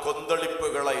தாவீது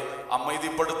கொந்தளிப்புகளை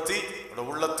அமைதிப்படுத்தி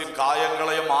உள்ளத்தின்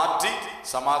காயங்களை மாற்றி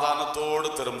சமாதானத்தோடு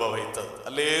திரும்ப வைத்தது.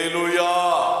 அல்லேலூயா,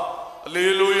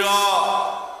 அல்லேலூயா.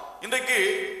 இன்றைக்கு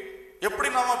எப்படி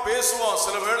நாம பேசுவோம்?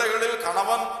 சில வேளைகளில்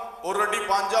கணவன் ஒரு அடி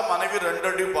பாஞ்சா மனைவி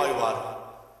 2 அடி பாய்வார்.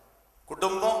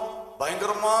 குடும்பம்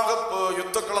பயங்கரமாக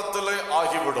யுத்த களத்தில்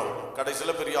ஆகிவிடும்.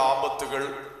 கடைசியில் பெரிய ஆபத்துகள்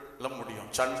எல்லாம் முடியும்.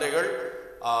 சண்டைகள்,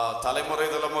 தலைமுறை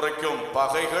தலைமுறைக்கும்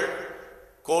பகைகள்,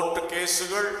 கோர்ட்டு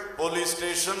கேஸுகள், போலீஸ்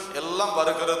ஸ்டேஷன் எல்லாம்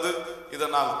வருகிறது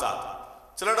இதனால் தான்.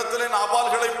 சில இடத்துல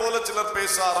நாபால்களை போல சிலர்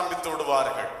பேச ஆரம்பித்து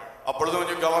விடுவார்கள். அப்பொழுது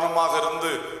கொஞ்சம் கவனமாக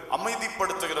இருந்து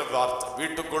அமைதிப்படுத்துகிற வார்த்தை,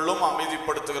 வீட்டுக்குள்ளும்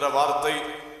அமைதிப்படுத்துகிற வார்த்தை,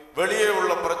 வெளியே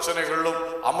உள்ள பிரச்சனைகளும்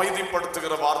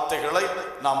அமைதிப்படுத்துகிற வார்த்தைகளை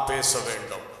நாம் பேச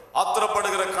வேண்டும்.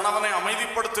 ஆத்திரப்படுகிற கணவனை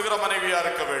அமைதிப்படுத்துகிற மனைவியா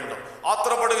இருக்க வேண்டும்.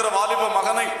 ஆத்திரப்படுகிற வாலிப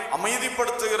மகனை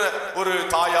அமைதிப்படுத்துகிற ஒரு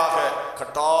தாயாக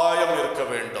கட்டாயம் இருக்க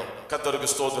வேண்டும்.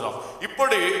 கர்த்தருக்கு ஸ்தோத்திரம்.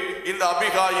 இப்படி இந்த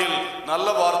அபிகாயில் நல்ல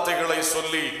வார்த்தைகளை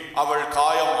சொல்லி அவள்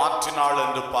காயம் ஆற்றினாள்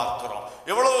என்று பார்க்கிறோம்.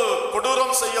 எவ்வளவு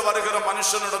கொடூரம் செய்ய வருகிற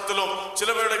மனுஷனிடத்திலும் சில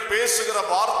வேளை பேசுகிற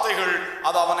வார்த்தைகள்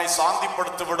அது அவனை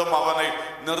சாந்திப்படுத்திவிடும், அவனை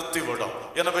நிறுத்திவிடும்.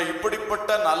 எனவே இப்படிப்பட்ட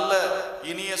நல்ல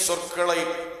இனிய சொற்களை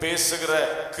பேசுகிற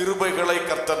கிருபைகளை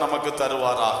கர்த்தர் நமக்கு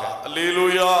தருவாராக.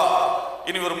 அல்லேலூயா.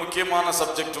 இனி ஒரு முக்கியமான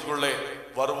சப்ஜெக்டுக்குள்ளே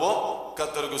வருவோம்.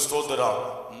 கர்த்தருக்கு ஸ்தோத்திரம்.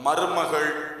 மருமகள்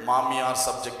மாமியார்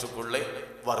சப்ஜெக்டுக்குள்ளே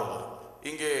வருவோம்.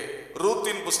 இங்கே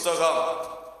ரூத்தின் புஸ்தகம்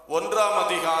 1ஆம்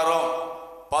அதிகாரம்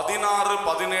 16,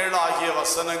 17 ஆகிய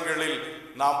வசனங்களில்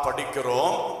நாம்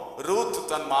படிக்கிறோம். ரூத்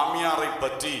தன் மாமியாரை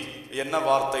பற்றி என்ன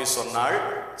வார்த்தை சொன்னாள்?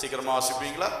 சீக்கிரமா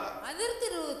வாசிப்பீங்களா? அதற்கு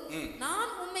ரூத்,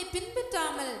 நான் உம்மை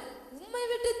பின்பற்றாமல் உம்மை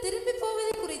விட்டு திரும்பி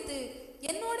போவதை குறித்து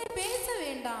என்னோட பேச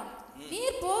வேண்டாம்.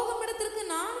 நீர் போகும் இடத்திற்கு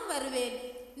நானும் வருவேன்,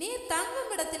 நீர்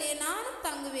தங்கும் இடத்திலே நானும்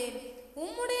தங்குவேன்.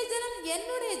 உம்முடைய ஜனம்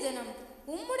என்னுடைய ஜனம்,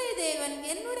 உம்முடைய தேவன்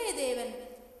என்னுடைய தேவன்.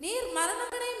 நீர்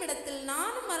மரணமடையும் இடத்தில்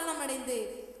நானும் மரணமடைந்து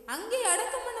அங்கே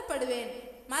அடக்கம் பண்ணப்படுவேன்.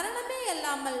 மரணமே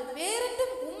அல்லாமல்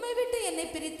வேறென்றும் உம்மை விட்டு என்னை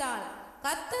பிரித்தால்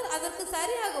கர்த்தர் அதற்கு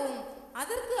சரியாகவும்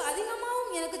அதற்கு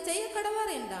அதிகமாகவும் எனக்கு செய்ய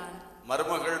கடவார் என்றான்.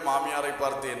 மருமகள் மாமியாரை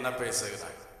பார்த்து என்ன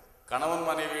பேசுகிறாள்? கணவன்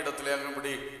மனைவி இடத்திலே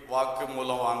அப்படி வாக்கு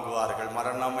மூலம் வாங்குவார்கள்.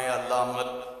 மரணமே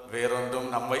அல்லாமல் வேறொன்றும்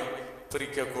நம்மை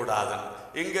பிரிக்க கூடாது.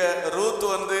 இங்க ரூத்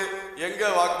எங்க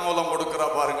வாக்குமூலம் கொடுக்கிறா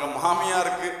பாருங்க.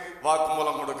 மாமியாருக்கு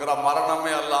வாக்குமூலம் கொடுக்கிறா.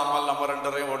 மரணமே அல்லாமல் நம்ம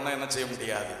 2 ஒண்ணு என்ன செய்ய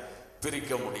முடியாது,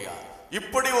 பிரிக்க முடியாது.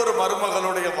 இப்படி ஒரு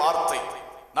மருமகளுடைய வார்த்தை.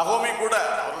 நகோமி கூட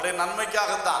அவருடைய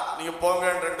நன்மைக்காகத்தான் நீங்க போங்க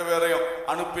 2 பேரையும்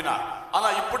அனுப்பினார். ஆனா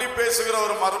இப்படி பேசுகிற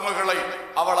ஒரு மருமகளை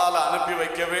அவளால் அனுப்பி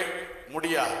வைக்கவே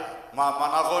முடியாது.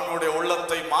 நகோமியுடைய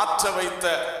உள்ளத்தை மாற்ற வைத்த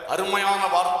அருமையான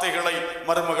வார்த்தைகளை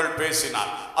மருமகள்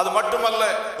பேசினார். அது மட்டுமல்ல,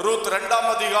 ரூத் 2ஆம்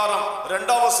அதிகாரம்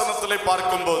 2ஆம் வசனத்திலே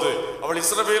பார்க்கும்போது அவள்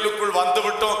இஸ்ரவேலுக்குள்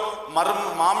வந்துவிட்டோம்,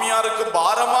 மாமியாருக்கு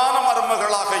பாரமான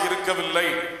மருமகளாக இருக்கவில்லை.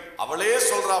 அவளே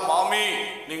சொல்றா, மாமி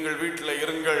நீங்கள் வீட்டில்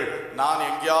இருங்கள், நான்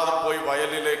எங்கேயாவது போய்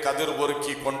வயலிலே கதிர்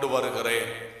பொறுக்கி கொண்டு வருகிறேன்.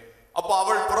 அப்ப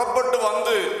அவள் புறப்பட்டு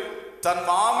வந்து தன்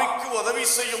மாமிக்கு உதவி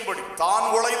செய்யும்படி, தான்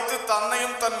உழைத்து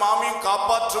தன்னையும் தன் மாமியும்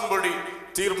காப்பாற்றும்படி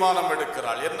தீர்மானம்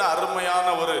எடுக்கிறாள். என்ன அருமையான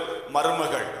ஒரு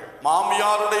மருமகள்!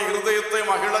 மாமியாருடைய இருதயத்தை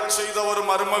மகிழச் செய்த ஒரு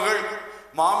மருமகள்.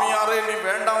 மாமியாரே நீ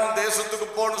வேண்டாம் தேசத்துக்கு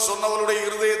போன்னு சொன்னவளுடைய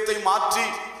இருதயத்தை மாற்றி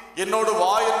என்னோடு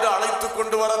வா என்று அழைத்து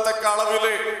கொண்டு வரத்தக்க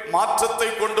அளவிலே மாற்றத்தை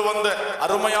கொண்டு வந்த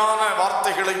அருமையான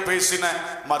வார்த்தைகளை பேசின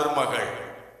மருமகள்.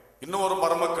 இன்னும் ஒரு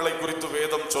மருமக்களை குறித்து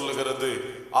வேதம் சொல்லுகிறது.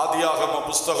 ஆதியாகம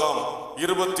புஸ்தகம்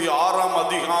 26ஆம்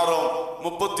அதிகாரம்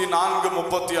 34,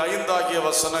 35 ஆகிய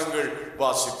வசனங்கள்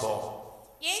வாசிப்போம்.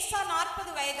 ஏசா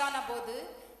 40 வயதான போது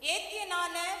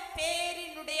ஏத்தியனான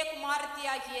பேரினுடைய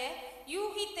குமாரத்தியாகிய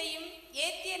யூகித்தையும்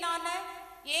ஏத்தியனான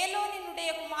ஏலோனினுடைய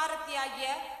குமாரத்தியாகிய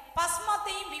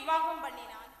பஸ்மாத்தையும் விவாகம்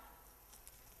பண்ணினான்.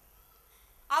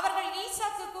 அவர்கள்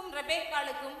ஈசாக்குக்கும்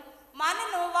ரெபேக்காளுக்கும்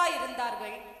மனநோவா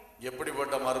இருந்தார்கள்.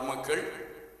 எப்படிப்பட்ட மருமக்கள்?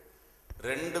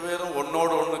 ரெண்டு பேரும்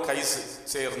ஒன்னோடு ஒன்று கை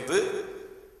சேர்ந்து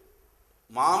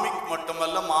மாமிக்கு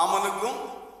மட்டுமல்ல மாமனுக்கும்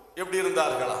எப்படி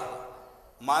இருந்தார்களா?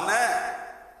 மன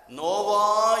நோவா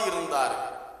இருந்தார்கள்.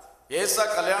 ஏசா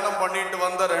கல்யாணம் பண்ணிட்டு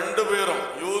வந்த ரெண்டு பேரும்,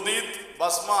 யூதித்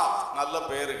பஸ்மா, நல்ல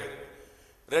பேர்கள்,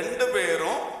 ரெண்டு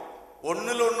பேரும்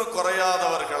ஒன்னில் ஒன்று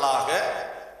குறையாதவர்களாக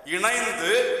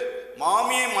இணைந்து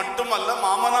மாமியை மட்டுமல்ல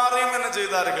மாமனாரையும் என்ன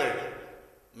செய்தார்கள்?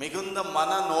 மிகுந்த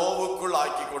மன நோவுக்குள்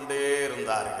ஆக்கி கொண்டே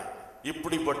இருந்தார்கள்.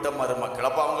 இப்படிப்பட்ட மருமக்கள்.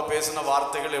 அப்ப அவங்க பேசின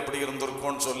வார்த்தைகள் எப்படி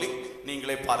இருந்திருக்கும்னு சொல்லி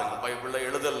நீங்களே பாருங்க. பைபிள்ல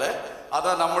எழுதல,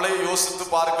 அதை நம்மளே யோசித்து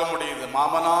பார்க்க முடியுது.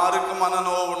 மாமனாருக்கு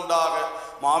மனநோவு உண்டாக,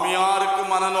 மாமியாருக்கு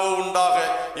மனநோவு உண்டாக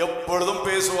எப்பொழுதும்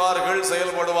பேசுவார்கள்,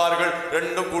 செயல்படுவார்கள்,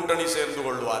 ரெண்டும் கூட்டணி சேர்ந்து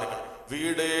கொள்வார்கள்.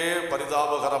 வீடே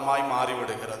பரிதாபகரமாய்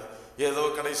மாறிவிடுகிறது. ஏதோ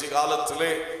கடைசி காலத்திலே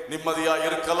நிம்மதியா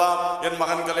இருக்கலாம், என்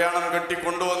மகன் கல்யாணம் கட்டி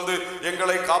கொண்டு வந்து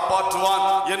எங்களை காப்பாற்றுவான்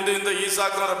என்று இந்த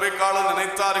ஈசாக்கு ரெபெக்காளும்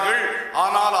நினைத்தார்கள்.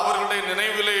 ஆனால் அவர்களுடைய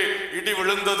நினைவிலே இடி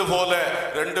விழுந்தது போல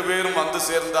ரெண்டு பேரும் வந்து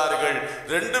சேர்ந்தார்கள்.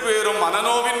 ரெண்டு பேரும்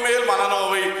மனநோவின் மேல்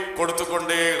மனநோவை கொடுத்து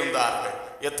கொண்டே இருந்தார்கள்.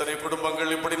 எத்தனை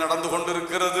குடும்பங்கள் இப்படி நடந்து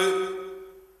கொண்டிருக்கிறது?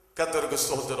 கர்த்தருக்கு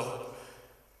ஸ்தோத்திரம்.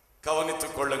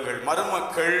 கவனித்துக் கொள்ளுங்கள்.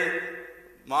 மருமக்கள்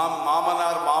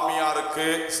மாமனார் மாமியாருக்கு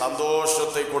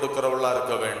சந்தோஷத்தை கொடுக்கிறவளா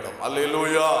இருக்க வேண்டும்.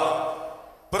 அல்லேலூயா.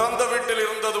 பிறந்த வீட்டில்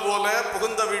இருந்தது போல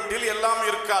புகுந்த வீட்டில் எல்லாம்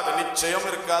இருக்காது, நிச்சயம்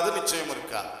இருக்காது, நிச்சயம்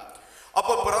இருக்காது.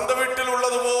 அப்ப பிறந்த வீட்டில்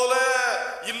உள்ளது போல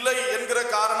இல்லை என்கிற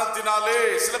காரணத்தினாலே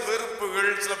சில வெறுப்புகள்,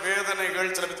 சில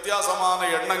வேதனைகள், சில வித்தியாசமான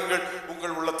எண்ணங்கள்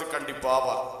உங்கள் உள்ளத்துக்கு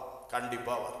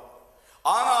கண்டிப்பா வரும்.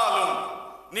 ஆனாலும்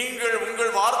நீங்கள்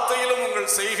உங்கள் வார்த்தையிலும்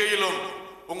உங்கள் செய்கையிலும்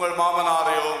உங்கள்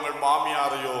மாமனாரையோ உங்கள்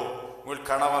மாமியாரையோ உங்கள்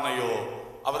கணவனையோ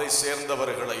அவரை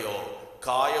சேர்ந்தவர்களையோ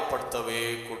காயப்படுத்தவே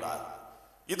கூடாது.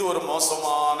 இது ஒரு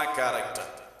மோசமான கேரக்டர்.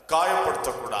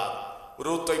 காயப்படுத்தக்கூடாது.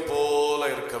 ரூத்தை போல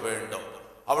இருக்க வேண்டும்.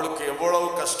 அவளுக்கு எவ்வளவு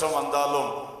கஷ்டம் வந்தாலும்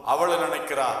அவள்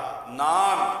நினைக்கிறார்,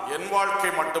 நான் என்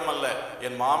வாழ்க்கை மட்டுமல்ல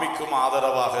என் மாமிக்கும்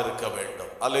ஆதரவாக இருக்க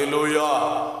வேண்டும். அல்லேலூயா.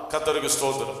 கர்த்தருக்கு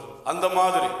ஸ்தோத்திரம். அந்த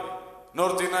மாதிரி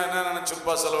இன்னொருத்தினா என்ன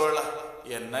நினைச்சிருப்பா? செலவுல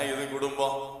என்ன இது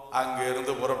குடும்பம், அங்க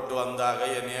இருந்து புறப்பட்டு வந்தாங்க,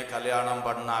 என்னைய கல்யாணம்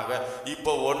பண்ணாங்க,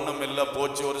 இப்ப ஒண்ணும் இல்ல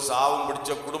போச்சு, ஒரு சாவும்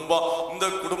பிடிச்ச குடும்பம், இந்த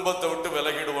குடும்பத்தை விட்டு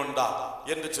விலகிடுவோண்டா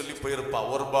என்று சொல்லி போயிருப்பா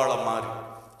ஒரு பாள மாறி.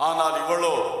 ஆனால்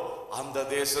இவளோ அந்த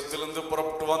தேசத்திலிருந்து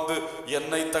புறப்பட்டு வந்து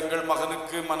என்னை தங்கள்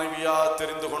மகனுக்கு மனைவியா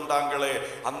தெரிந்து கொண்டாங்களே,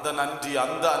 அந்த நன்றி,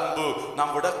 அந்த அன்பு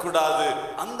நாம் விடக்கூடாது.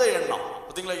 அந்த எண்ணம்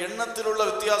பார்த்தீங்களா? எண்ணத்தில் உள்ள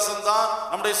வித்தியாசம் தான்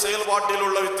நம்முடைய செயல்பாட்டில்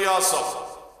உள்ள வித்தியாசம்.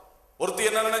 ஒருத்தி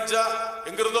என்ன நினைச்சா,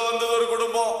 எங்கிருந்தோ வந்தது ஒரு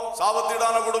குடும்பம்,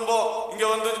 சாபத்தீடான குடும்பம், இங்க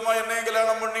வந்து சும்மா என்னையும்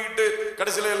கல்யாணம் பண்ணிக்கிட்டு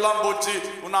கடைசியில எல்லாம் போச்சு,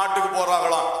 உன் நாட்டுக்கு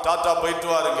போறாங்களாம், டாட்டா போயிட்டு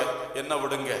வாருங்க, என்ன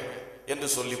விடுங்க என்று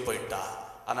சொல்லி போயிட்டா.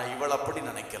 ஆனா இவள் அப்படி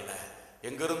நினைக்கல.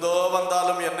 எங்கிருந்தோ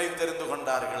வந்தாலும் என்னை தெரிந்து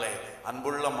கொண்டார்களே,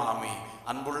 அன்புள்ள மாமி,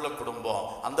 அன்புள்ள குடும்பம்,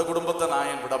 அந்த குடும்பத்தை நான்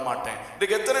ஏன் விட மாட்டேன்.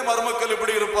 இதுக்கு எத்தனை மருமக்கள்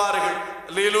இப்படி இருப்பார்கள்?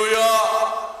 அல்லேலூயா.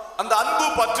 அந்த அன்பு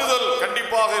பற்றுதல்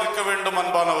கண்டிப்பாக இருக்க வேண்டும்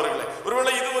அன்பானவர்களே.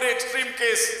 ஒருவேளை இது ஒரு எக்ஸ்ட்ரீம்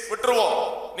கேஸ், விட்டுருவோம்.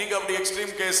 நீங்க அப்படி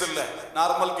எக்ஸ்ட்ரீம் கேஸ் இல்ல,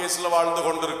 நார்மல் கேஸ்ல வாழ்ந்து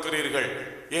கொண்டிருக்கிறீர்கள்.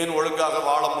 ஏன் ஒழுங்காக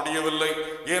வாழ முடியவில்லை?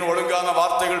 ஏன் ஒழுங்கான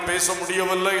வார்த்தைகள் பேச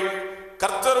முடியவில்லை?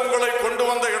 கர்த்தர் உங்களை கொண்டு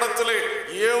வந்த இடத்துல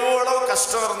எவ்வளவு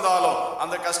கஷ்டம் இருந்தாலும்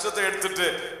அந்த கஷ்டத்தை எடுத்துட்டு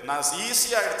நான்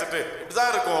ஈஸியா எடுத்துட்டு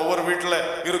இப்படிதான் இருக்கும். ஒவ்வொரு வீட்டுல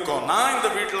இருக்கும், நான் இந்த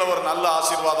வீட்டுல ஒரு நல்ல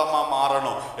ஆசீர்வாதமா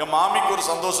மாறணும், என் மாமிக்கு ஒரு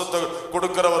சந்தோஷத்தை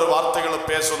கொடுக்கிற ஒரு வார்த்தைகளை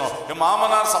பேசணும், என்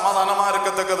மாமனார் சமாதானமா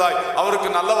இருக்கத்தக்கதாய்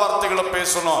அவருக்கு நல்ல வார்த்தைகளை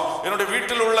பேசணும், என்னுடைய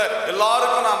வீட்டில் உள்ள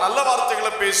எல்லாருக்கும் நான் நல்ல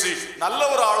வார்த்தைகளை பேசி நல்ல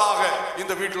ஒரு ஆளாக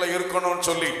இந்த வீட்டுல இருக்கணும்னு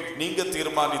சொல்லி நீங்க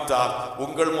தீர்மானித்தால்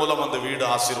உங்கள் மூலம் அந்த வீடு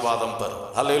ஆசீர்வாதம் பெறும்.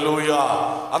 அல்லேலூயா.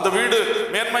 அந்த வீடு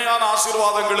மேன்மையான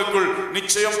ஆசீர்வாதங்களுக்குள்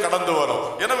நிச்சயம் கடந்து வரும்.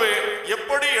 எனவே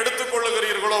எப்படி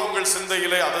எடுத்துக்கொள்ளுகிறீர்களோ உங்கள்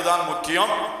சிந்தையிலே அதுதான்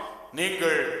முக்கியம்.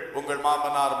 நீங்கள் உங்கள்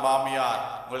மாமனார் மாமியார்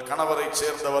உங்கள் கணவரை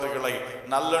சேர்ந்தவர்களை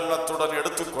நல்லெண்ணத்துடன்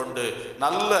எடுத்துக்கொண்டு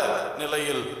நல்ல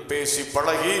நிலையில் பேசி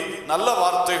பழகி நல்ல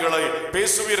வார்த்தைகளை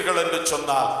பேசுவீர்கள் என்று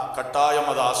சொன்னால் கட்டாயம்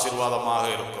அது ஆசீர்வாதமாக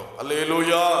இருக்கும்.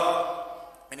 அல்லேலூயா.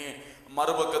 இனி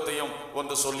மறுபக்கத்தையும்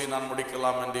ஒன்று சொல்லி நான்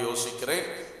முடிக்கலாம் என்று யோசிக்கிறேன்.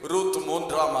 ரூத்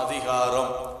 3ஆம்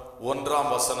அதிகாரம்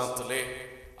 1ஆம் வசனத்திலே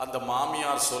அந்த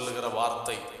மாமியார் சொல்லுகிற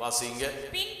வார்த்தை வாசிங்க.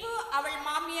 பின்பு அவள்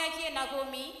மாமியாகிய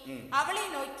நகோமி அவளை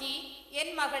நோக்கி,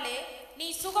 என் மகளே, நீ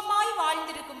சுகமாய்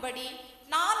வாழ்ந்திருக்கும்படி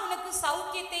நான் உனக்கு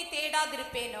சௌக்கியத்தை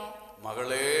தேடாதிருப்பேனோ.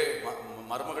 மகளே,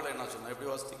 மருமகளே என்ன சொன்ன? எப்படி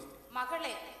வாசித்தீங்க?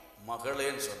 மகளே.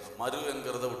 மகளேன்னு சொன்ன, மறு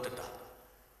என்கிறத விட்டுட்டா.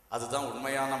 அதுதான்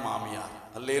உண்மையான மாமியார்.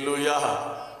 அல்லேலூயா.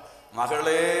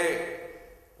 மகளே,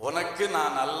 உனக்கு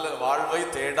நான் நல்ல வாழ்வை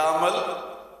தேடாமல்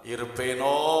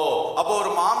இருப்பேனோ. அப்போ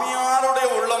ஒரு மாமியாருடைய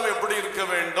உள்ளம் எப்படி இருக்க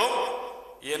வேண்டும்?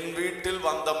 என் வீட்டில்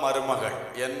வந்த மருமகள்,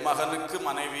 என் மகனுக்கு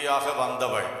மனைவியாக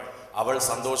வந்தவள், அவள்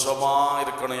சந்தோஷமா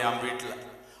இருக்கணும் என் வீட்டில்.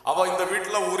 அவ இந்த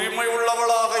வீட்டுல உரிமை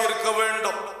உள்ளவளாக இருக்க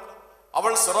வேண்டும்,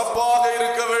 அவள் சிறப்பாக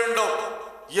இருக்க வேண்டும்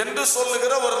என்று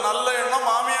சொல்லுகிற ஒரு நல்ல எண்ணம்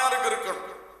மாமியாருக்கு இருக்கணும்.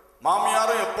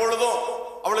 மாமியாரும் எப்பொழுதும்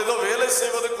அவள் ஏதோ வேலை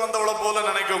செய்வதற்கு வந்தவளை போல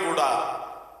நினைக்க கூடாது.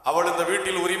 அவள் இந்த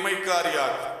வீட்டில்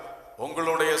உரிமைக்காரியாக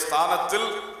உங்களுடைய ஸ்தானத்தில்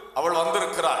அவள்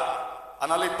வந்திருக்கிறாள்.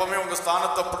 அதனால இப்பவுமே உங்க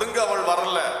ஸ்தானத்தை பிடுங்க அவள்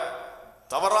வரல,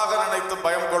 தவறாக நினைத்து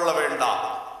பயம் கொள்ள வேண்டாம்.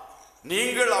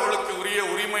 நீங்கள் அவளுக்கு உரிய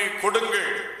உரிமை கொடுங்கள்,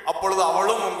 அப்பொழுது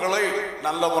அவளும் உங்களை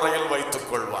நல்ல முறையில் வைத்துக்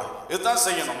கொள்வாள். இதுதான்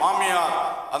செய்யணும். மாமியார்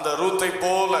அந்த ரூத்தை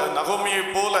போல, நகோமியை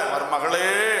போல,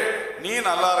 மருமகளே நீ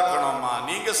நல்லா இருக்கணும்மா,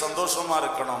 நீங்க சந்தோஷமா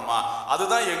இருக்கணும்மா,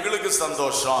 அதுதான் எங்களுக்கு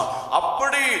சந்தோஷம்,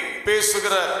 அப்படி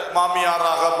பேசுகிற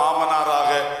மாமியாராக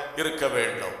மாமனாராக இருக்க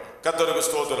வேண்டும். கர்த்தருக்கு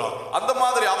ஸ்தோத்திரம். அந்த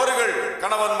மாதிரி அவர்கள்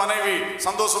கணவன் மனைவி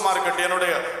சந்தோஷமா இருக்கட்டும்,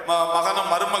 என்னுடைய மகனும்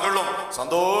மருமகளும்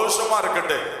சந்தோஷமா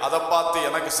இருக்கட்டும், அதை பார்த்து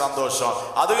எனக்கு சந்தோஷம்.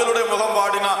 அதுகளுடைய முகம்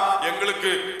வாடினா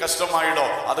எங்களுக்கு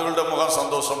கஷ்டமாயிடும், அதுகளுடைய முகம்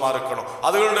சந்தோஷமா இருக்கணும்,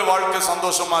 அதுகளுடைய வாழ்க்கை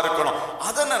சந்தோஷமா இருக்கணும்,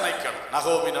 அதை நினைக்கணும்.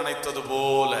 நகோமி நினைத்தது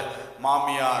போல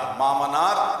மாமியார்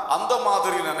மாமனார் அந்த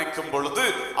மாதிரி நினைக்கும் பொழுது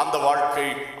அந்த வாழ்க்கை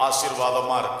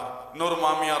ஆசீர்வாதமா இருக்கு. இன்னொரு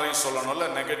மாமியாரையும் சொல்லணும்ல,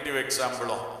 நெகட்டிவ்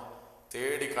எக்ஸாம்பிளும்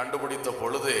தேடி கண்டுபிடித்த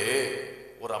பொழுது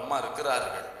ஒரு அம்மா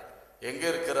இருக்கிறார்கள். எங்க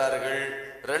இருக்கிறார்கள்?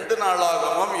 2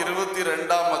 நாளாகமம்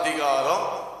 22ஆம் அதிகாரம்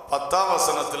 10ஆம்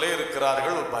வசனத்திலே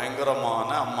இருக்கிறார்கள். ஒரு பயங்கரமான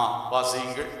அம்மா.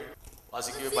 வாசியுங்கள்.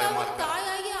 வாசிக்கவே பயமா இருக்கு.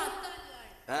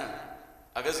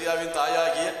 அகசியாவின்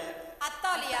தாயாகிய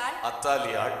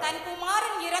அத்தாலியாள் தன்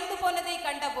குமாரன் இறந்து போனதை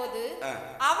கண்டபோது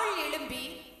அவள் எழும்பி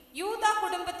யூதா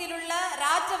குடும்பத்தில் உள்ள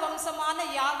ராஜவம்சமான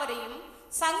யாவரையும்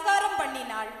சங்காரம்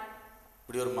பண்ணினாள்.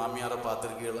 இப்படி ஒரு மாமியாரை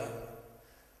பார்த்திருக்கீங்களா?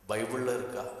 பைபிள்ல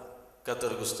இருக்கா?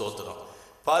 கர்த்தருக்கு ஸ்தோத்திரம்.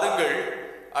 பாருங்கள்,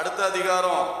 அடுத்த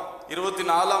அதிகாரம்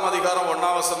 24ஆம் அதிகாரம்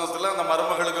 1ஆம் வசனத்துல அந்த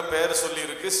மருமகளுக்கு பெயர் சொல்லி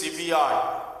இருக்கு, சிபியாள்.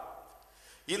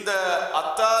 இந்த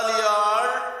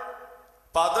அத்தாலியாள்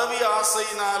பதவி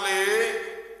ஆசையினாலே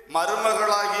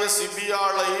மருமகளாகிய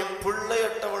சிபியாளை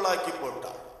பிள்ளையட்டவளாக்கி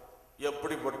போட்டாள்.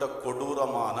 எப்படிப்பட்ட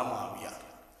கொடூரமான மாமியார்!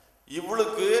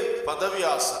 இவளுக்கு பதவி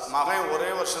ஆசை. மகன் ஒரே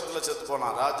வருஷத்துல செத்து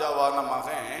போனான். ராஜாவான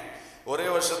மகன் ஒரே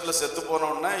வருஷத்துல செத்து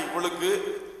போனோன்னா இவளுக்கு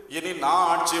இனி நான்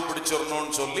ஆட்சியை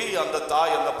பிடிச்சிடணும்னு சொல்லி அந்த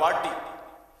தாய், அந்த பாட்டி,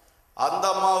 அந்த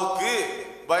அம்மாவுக்கு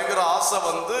பயங்கர ஆசை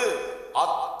வந்து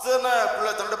அத்தனை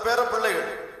பிள்ளை, தன்னுடைய பேர பிள்ளைகள்,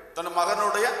 தன்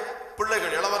மகனுடைய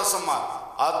பிள்ளைகள், இளவரசம்மா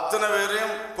அத்தனை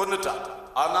பேரையும் கொன்னுட்டான்.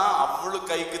 ஆனா அவளுக்கு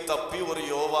கைக்கு தப்பி ஒரு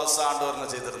யோவாச ஆண்டவர் என்ன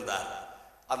செய்திருந்தார்,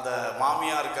 அந்த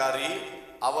மாமியார்காரி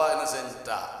அவ என்ன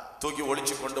செஞ்சுட்டா, தூக்கி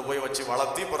ஒழிச்சு கொண்டு போய் வச்சு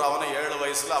வளர்த்தி, அப்புறம் அவனை 7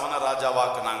 வயசுல அவனை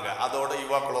ராஜாவாக்குனாங்க. அதோட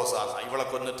இவ க்ளோஸ் ஆனா, இவளை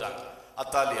கொன்னுட்டாங்க,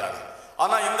 அத்தாலியாக.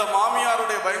 ஆனா இந்த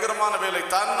மாமியாருடைய பயங்கரமான வேலை,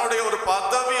 தன்னுடைய ஒரு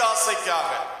பதவி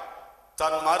ஆசைக்காக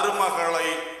தன் மருமகளை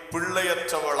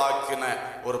பிள்ளையற்றவளாக்கின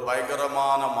ஒரு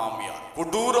பயங்கரமான மாமியார்,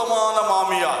 கொடூரமான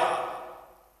மாமியார்.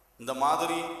 இந்த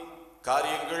மாதிரி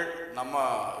காரியங்கள் நம்ம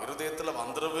இருதயத்துல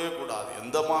வந்துடவே கூடாது.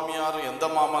 எந்த மாமியாரும் எந்த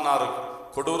மாமனாரும்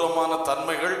கொடூரமான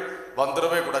தன்மைகள்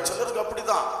வந்துடவே கூடாது. சிலருக்கு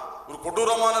அப்படிதான் ஒரு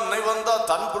கொடூரமான நினைவு வந்தா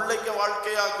தன் பிள்ளைக்கு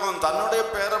வாழ்க்கையாக்கும், தன்னுடைய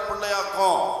பேர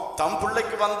பிள்ளையாக்கும், தன்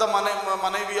பிள்ளைக்கு வந்த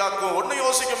மனைவியாக்கும், ஒன்னும்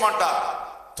யோசிக்க மாட்டார்.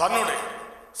 தன்னுடைய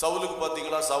சவுலுக்கு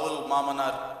பாத்தீங்களா, சவுல்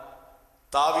மாமனார்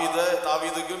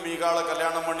தாவீதுக்கு மீகால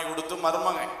கல்யாணம் பண்ணி கொடுத்து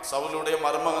மருமகன், சவுலுடைய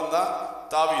மருமகன் தான்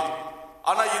தாவீது.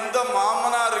 ஆனா இந்த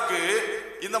மாமனாருக்கு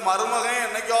இந்த மருமகன்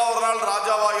என்னைக்கோ ஒரு நாள்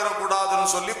ராஜாவாகிடக்கூடாதுன்னு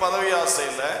சொல்லி பதவி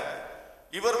ஆசையில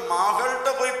இவர் மகள்கிட்ட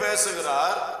போய்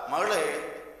பேசுகிறார். மகளே,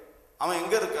 அவன்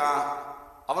எங்க இருக்கான்,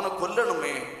 அவனை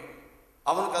கொல்லணுமே,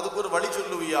 அவனுக்கு அதுக்கு ஒரு வழி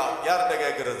சொல்லுவியா? யார்கிட்ட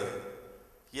கேட்கறது?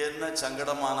 என்ன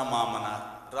சங்கடமான மாமனார்!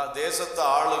 தேசத்தை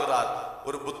ஆளுகிறார்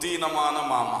ஒரு புத்தீனமான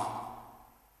மாமா.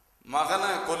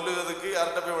 மகனை கொல்லுறதுக்கு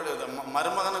யார்கிட்ட போய் வழி,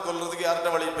 மருமகனை கொல்றதுக்கு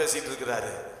யார்கிட்ட வழி பேசிட்டு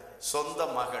இருக்கிறாரு? சொந்த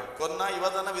மகள் கொன்னா இவ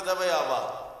தானே விதவையாவா?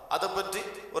 அதை பற்றி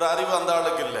ஒரு அறிவு அந்த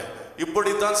ஆளுக்கு இல்லை.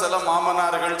 இப்படித்தான் சில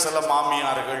மாமனார்கள் சில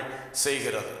மாமியார்கள்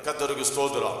செய்கிறது. கர்த்தருக்கு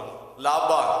ஸ்தோத்திரம்.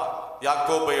 லாபான்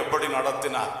யாக்கோபை எப்படி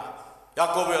நடத்தினார்?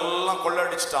 யாக்கோபை எல்லாம்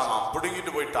கொள்ளடிச்சிட்டானா,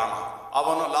 பிடுங்கிட்டு போயிட்டானா.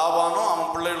 அவனும் லாபானும்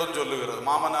அவன் பிள்ளைகளும் சொல்லுகிறது,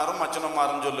 மாமனாரும்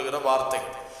மச்சனமாரும் சொல்லுகிற வார்த்தை.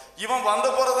 இவன் வந்த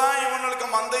பிறகுதான் இவனுக்கு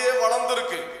மந்தையே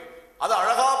வளர்ந்துருக்கு, அது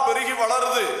அழகா பெருகி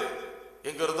வளருது.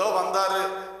 எங்க இருந்தோ வந்தாரு,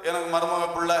 எனக்கு மருமக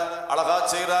பிள்ளை அழகா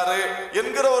செய்யறாரு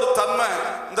என்கிற ஒரு தன்மை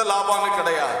இந்த லாபானுக்கு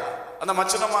கிடையாது, அந்த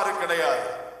மச்சனமாருக்கு கிடையாது.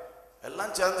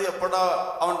 எல்லாம் சேர்ந்து எப்படா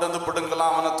அவன்கிட்ட இருந்து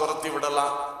பிடுங்கலாம், அவனை துரத்தி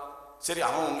விடலாம். சரி,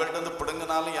 அவன் உங்கள்கிட்ட இருந்து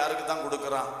பிடுங்கினாலும் யாருக்கு தான்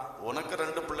கொடுக்குறான்? உனக்கு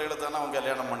 2 பிள்ளைகளை தானே அவன்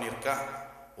கல்யாணம் பண்ணியிருக்கான்,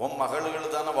 உன்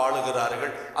மகள்கள் தானே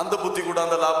வாழுகிறார்கள். அந்த புத்தி கூட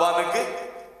அந்த லாபானுக்கு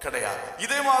கிடையாது.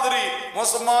 இதே மாதிரி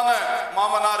மோசமான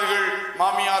மாமனார்கள்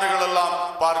மாமியார்கள் எல்லாம்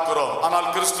பார்க்கிறோம். ஆனால்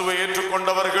கிறிஸ்துவை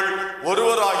ஏற்றுக்கொண்டவர்கள்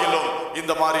ஒருவராகிலும்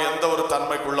இந்த மாதிரி எந்த ஒரு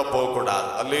தன்மைக்குள்ள போகக்கூடாது.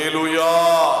 அல்லேலூயா.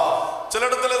 சில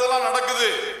இடத்துல இதெல்லாம் நடக்குது.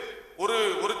 ஒரு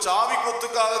சாவி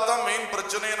கொத்துக்காகத்தான் மெயின்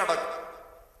பிரச்சனையே நடக்கும்.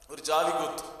 ஒரு சாவி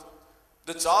கொத்து.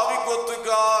 இந்த சாவி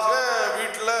கொத்துக்காக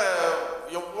வீட்டில்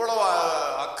எவ்வளவு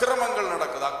அக்கிரமங்கள்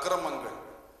நடக்குது. அக்கிரமங்கள்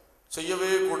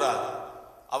செய்யவே கூடாது.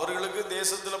 அவர்களுக்கு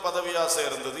தேசத்துல பதவி ஆசை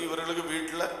இருந்தது, இவர்களுக்கு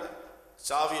வீட்டில்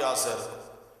சாவி ஆசை இருந்தது.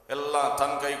 எல்லாம்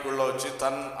தன் கைக்குள்ள வச்சு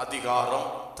தன் அதிகாரம்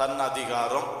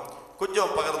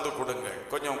கொஞ்சம் பகிர்ந்து கொடுங்க,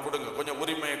 கொஞ்சம்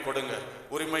உரிமையை கொடுங்க.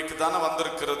 உரிமைக்கு தானே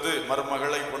வந்திருக்கிறது.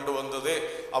 மருமகளை கொண்டு வந்ததே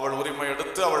அவள் உரிமை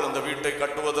எடுத்து அவள் அந்த வீட்டை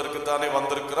கட்டுவதற்கு தானே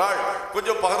வந்திருக்கிறாள்.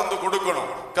 கொஞ்சம் பகிர்ந்து கொடுக்கணும்.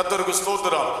 கர்த்தருக்கு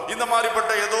ஸ்தோத்திரம். இந்த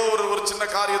மாதிரிப்பட்ட ஏதோ ஒரு சின்ன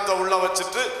காரியத்தை உள்ள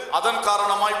வச்சுட்டு அதன்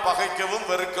காரணமாய் பகைக்கவும்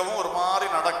வெறுக்கவும் ஒரு மாதிரி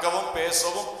நடக்கவும்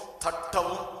பேசவும்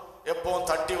தட்டவும் எப்பவும்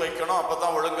தட்டி வைக்கணும்.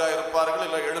 அப்பதான் ஒழுங்கா இருப்பார்கள்,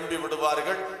 இல்லை எழும்பி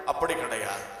விடுவார்கள். அப்படி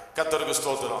கிடையாது. கர்த்தருக்கு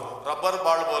ஸ்தோத்திரம். ரப்பர்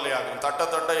பால் போலையாகும்.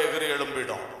 தட்ட எகிரி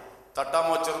எழும்பிடும். தட்டாம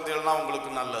வச்சிருந்தீங்கன்னா உங்களுக்கு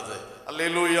நல்லது.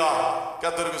 அல்லேலூயா.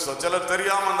 கர்த்தருக்கு சிலர்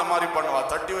தெரியாம அந்த மாதிரி பண்ணுவா.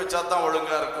 தட்டி வச்சா தான்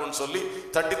ஒழுங்கா இருக்கும்னு சொல்லி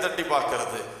தட்டி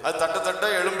பார்க்கிறது. அது தட்ட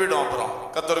எழும்பிடும். அப்புறம்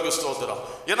கர்த்தருக்கு ஸ்தோத்திரம்.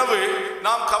 எனவே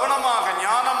நாம் கவனமாக,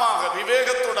 ஞானமாக,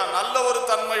 விவேகத்துடன், நல்ல ஒரு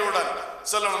தன்மையுடன்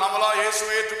சொல்லணும். நம்மளா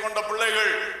இயேசுவை ஏற்றுக்கொண்ட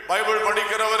பிள்ளைகள், பைபிள்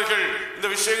படிக்கிறவர்கள், இந்த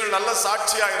விஷயங்கள் நல்ல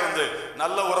சாட்சியா இருந்து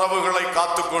நல்ல உறவுகளை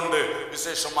காத்துக்கொண்டு,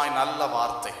 விசேஷமாய் நல்ல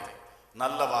வார்த்தைகள்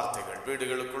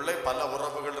வீடுகளுக்குள்ளே பல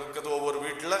உறவுகள் இருக்குது. ஒவ்வொரு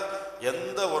வீட்டில்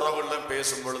எந்த உறவுல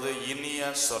பேசும் பொழுது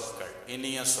இனிய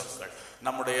சொற்கள்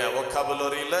நம்முடைய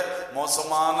வொக்காபுலரியில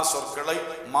மோசமான சொற்களை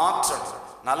மாற்றணும்.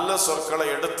 நல்ல சொற்களை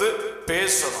எடுத்து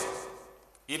பேசணும்.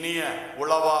 இனிய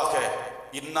உளவாக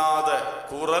இன்னாத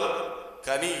கூறல்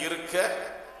கனி இருக்க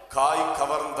காய்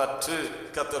கவர்ந்தற்று.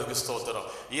 கர்த்தருக்கு ஸ்தோத்திரம்.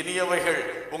 இனியவைகள்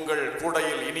உங்கள்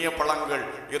கூடையில் இனிய பழங்கள்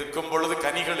இருக்கும் பொழுது,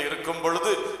 கனிகள் இருக்கும்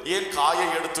பொழுது ஏன் காயை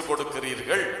எடுத்து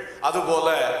கொடுக்கிறீர்கள்?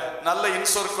 அதுபோல நல்ல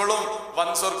இன்சொற்களும்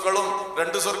வன் சொற்களும்,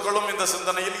 ரெண்டு சொற்களும் இந்த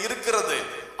சிந்தனையில் இருக்கிறது.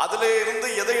 அதிலே இருந்து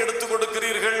எதை எடுத்து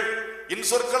கொடுக்கிறீர்கள்?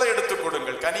 இன்சொற்களை எடுத்துக்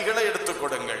கொடுங்கள், கனிகளை எடுத்துக்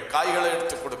கொடுங்கள், காய்களை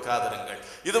எடுத்துக் கொடுக்காதிருங்கள்.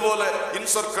 இதுபோல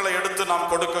இன்சொற்களை எடுத்து நாம்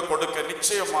கொடுக்க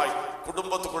நிச்சயமாய்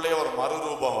குடும்பத்துக்குள்ளே ஒரு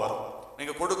மறுரூபம் வரும்.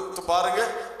 நீங்க கொடுத்து பாருங்க.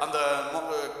 அந்த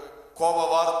கோப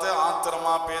வார்த்தை,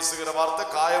 ஆத்திரமா பேசுகிற வார்த்தை,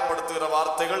 காயப்படுத்துகிற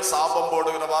வார்த்தைகள், சாபம்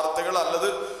போடுகிற வார்த்தைகள், அல்லது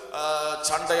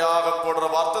சண்டையாக போடுற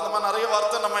வார்த்தை, இந்த மாதிரி நிறைய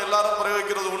வார்த்தை நம்ம எல்லாரும்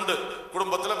பிரயோகிக்கிறது உண்டு.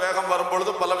 குடும்பத்தில் வேகம்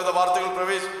வரும்பொழுது பலவித வார்த்தைகள்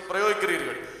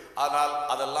பிரயோகிக்கிறீர்கள். ஆனால்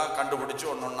அதெல்லாம் கண்டுபிடிச்சு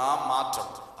ஒன்னொன்னா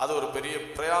மாற்றணும். அது ஒரு பெரிய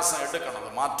பிரயாசம் எடுக்கணும்.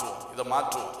 இதை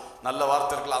மாற்றுவோம். நல்ல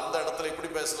வார்த்தைகள் அந்த இடத்துல இப்படி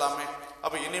பேசலாமே,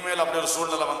 அப்ப இனிமேல் அப்படி ஒரு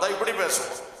சூழ்நிலை வந்தா இப்படி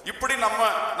பேசுவோம். இப்படி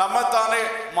நம்ம தானே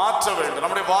மாற்ற வேண்டும்.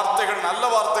 நம்முடைய வார்த்தைகள், நல்ல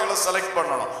வார்த்தைகளை செலக்ட்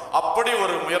பண்ணணும். அப்படி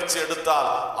ஒரு முயற்சி எடுத்தால்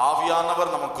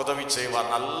ஆவியானவர் நமக்கு உதவி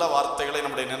செய்வார். நல்ல வார்த்தைகளை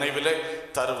நம்முடைய நினைவிலே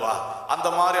தருவார். அந்த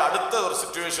மாதிரி அடுத்த ஒரு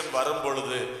சிச்சுவேஷன் வரும்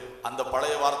பொழுது அந்த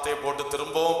பழைய வார்த்தையை போட்டு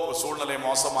திரும்பவும் சூழ்நிலையை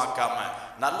மோசமாக்காம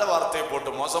நல்ல வார்த்தையை போட்டு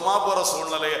மோசமா போற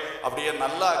சூழ்நிலையை அப்படியே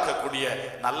நல்லா ஆக்கக்கூடிய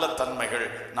நல்ல தன்மைகள்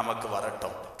நமக்கு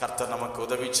வரட்டும். கர்த்தர் நமக்கு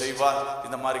உதவி செய்வார்.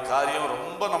 இந்த மாதிரி காரியம்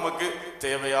ரொம்ப நமக்கு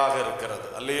தேவையாக இருக்கிறது.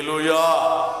 அல்லேலூயா.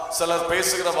 சிலர்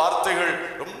பேசுகிற வார்த்தைகள்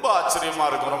ரொம்ப ஆச்சரியமா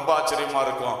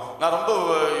இருக்கும். நான் ரொம்ப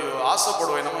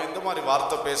ஆசைப்படுவேன், நம்ம இந்த மாதிரி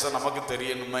வார்த்தை பேச நமக்கு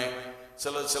தெரியணுமே.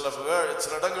 சில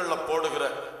இடங்கள்ல போடுகிற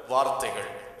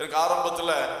வார்த்தைகள் எனக்கு ஆரம்பத்தில்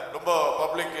ரொம்ப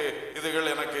பப்ளிக் இதுகள்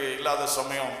எனக்கு இல்லாத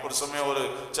சமயம், ஒரு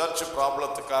சர்ச்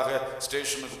ப்ராப்ளத்துக்காக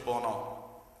ஸ்டேஷனுக்கு போனோம்.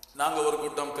 நாங்கள் ஒரு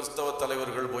கூட்டம் கிறிஸ்தவ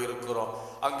தலைவர்கள் போயிருக்கிறோம்.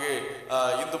 அங்கே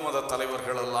இந்து மத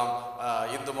தலைவர்கள் எல்லாம்,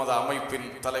 இந்து மத அமைப்பின்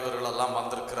தலைவர்கள் எல்லாம்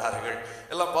வந்திருக்கிறார்கள்.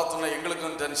 எல்லாம் பார்த்தோன்னா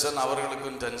எங்களுக்கும் டென்ஷன்,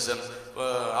 அவர்களுக்கும் டென்ஷன்.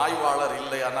 ஆய்வாளர்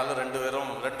இல்லை, அதனால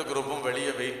ரெண்டு குரூப்பும்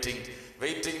வெளியே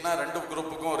வெயிட்டிங்னா ரெண்டு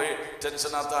குரூப்புக்கும் ஒரே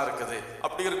டென்ஷனாக தான் இருக்குது.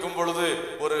 அப்படி இருக்கும் பொழுது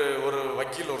ஒரு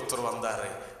வக்கீல் ஒருத்தர் வந்தார்.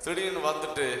 திடீர்னு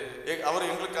வந்துட்டு அவர்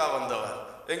எங்களுக்காக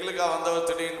வந்தவர்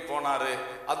திடீர்னு போனாரு.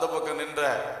 அந்த பக்கம் நின்ற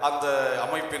அந்த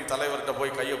அமைப்பின் தலைவர்கிட்ட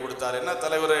போய் கையை கொடுத்தாரு. என்ன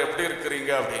தலைவரை எப்படி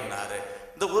இருக்கிறீங்க அப்படின்னாரு.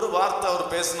 இந்த ஒரு வார்த்தை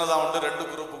அவர் பேசினதா உண்டு. ரெண்டு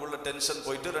குரூப்புக்குள்ள டென்ஷன்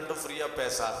போயிட்டு ரெண்டும் ஃப்ரீயா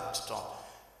பேச ஆரம்பிச்சிட்டோம்.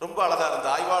 ரொம்ப அழகா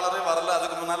இருந்தது. ஆய்வாளரே வரல,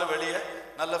 அதுக்கு முன்னால வெளியே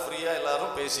நல்ல ஃப்ரீயா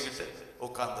எல்லாரும் பேசிக்கிட்டு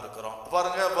உட்கார்ந்துருக்கிறோம்.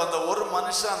 பாருங்க, அப்ப அந்த ஒரு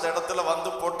மனுஷன் அந்த இடத்துல வந்து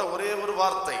போட்ட ஒரே ஒரு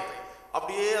வார்த்தை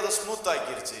அப்படியே அதை ஸ்மூத்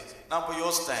ஆக்கிருச்சு. நான் இப்போ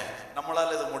யோசித்தேன்,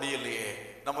 நம்மளால இது முடியலையே.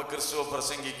 நம்ம கிறிஸ்துவ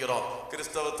பிரசங்கிக்கிறோம்,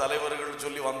 கிறிஸ்தவ தலைவர்கள்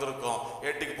சொல்லி வந்திருக்கோம்,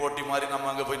 ஏட்டிக்கு போட்டி மாதிரி நம்ம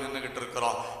அங்கே போய் நின்றுக்கிட்டு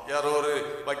இருக்கிறோம். யாரோ ஒரு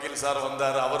வக்கீல் சார்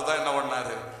வந்தார், அவர் தான் என்ன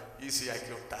பண்ணாரு,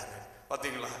 ஈஸியாக்கி விட்டாரு.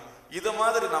 பார்த்தீங்களா? இதை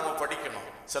மாதிரி நாம படிக்கணும்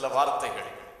சில வார்த்தைகள்.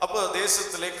 அப்போ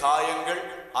தேசத்திலே காயங்கள்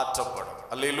ஆற்றப்படும்.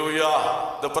 அல்லேலூயா.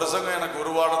 இந்த பிரசங்கம் எனக்கு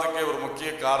உருவானதுக்கே ஒரு முக்கிய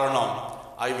காரணம்,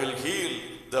 I will heal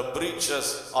the breaches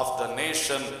of the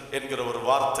nation என்கிற ஒரு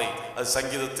வார்த்தை அது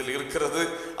சங்கீதத்தில் இருக்கிறது.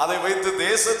 அதை வைத்து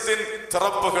தேசத்தின்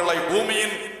திறப்புகளை,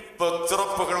 பூமியின்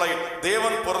திறப்புகளை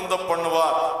தேவன் பொருந்த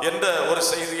பண்ணுவார் என்ற ஒரு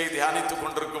செய்தியை தியானித்துக்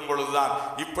கொண்டிருக்கும் பொழுதுதான்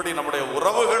இப்படி நம்முடைய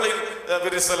உறவுகளின்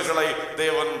விரிசல்களை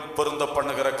தேவன் பொருந்த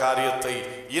பண்ணுகிற காரியத்தை,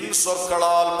 இன்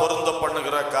சொற்களால் பொருந்த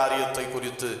பண்ணுகிற காரியத்தை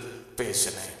குறித்து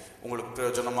பேசினேன். உங்களுக்கு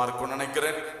பிரயோஜனமா இருக்கும்னு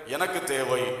நினைக்கிறேன். எனக்கு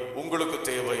தேவை, உங்களுக்கு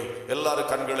தேவை. எல்லாரும்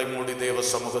கண்களை மூடி தேவ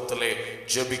சமூகத்திலே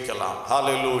ஜெபிக்கலாம்.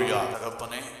 ஹல்லேலூயா.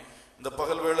 தகப்பனே, இந்த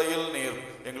பகல் வேளையில் நீர்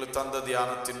எங்களுக்கு தந்த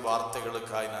தியானத்தின்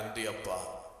வார்த்தைகளுக்காய் நன்றி அப்பா.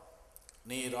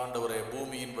 நீர் ஆண்டவரே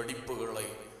பூமியின் வெடிப்புகளை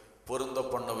பொருந்த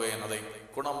பண்ணுவேன், அதை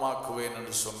குணமாக்குவேன்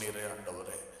என்று சொன்னீரே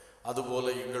ஆண்டவரே. அதுபோல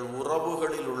எங்கள்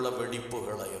உறவுகளில் உள்ள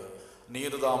வெடிப்புகளையும்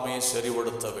நீர்தாமே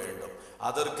சரிபடுத்த வேண்டும்.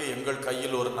 அதற்கு எங்கள்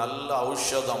கையில் ஒரு நல்ல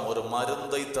ஔஷதம், ஒரு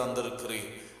மருந்தை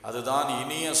தந்திருக்கிறீர். அதுதான்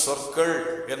இனிய சொற்கள்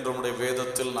என்று உம்முடைய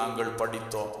வேதத்தில் நாங்கள்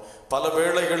படித்தோம். பல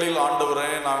வேளைகளில் ஆண்டவரே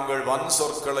நாங்கள் வன்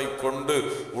சொற்களை கொண்டு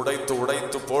உடைத்து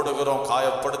உடைத்து போடுகிறோம்,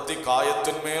 காயப்படுத்தி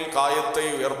காயத்தின் மேல் காயத்தை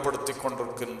ஏற்படுத்தி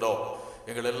கொண்டிருக்கின்றோம்.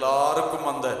 எங்கள் எல்லாருக்கும்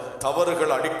அந்த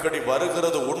தவறுகள் அடிக்கடி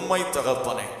வருகிறது உண்மை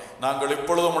தகப்பனே. நாங்கள்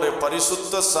இப்பொழுது உம்முடைய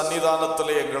பரிசுத்த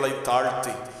சன்னிதானத்திலே எங்களை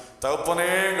தாழ்த்தி தகப்பனே,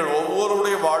 எங்கள்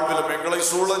ஒவ்வொருடைய வாழ்விலும் எங்களை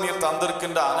சூழ நீர்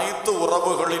தந்திருக்கின்ற அனைத்து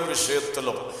உறவுகளின்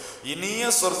விஷயத்திலும் இனிய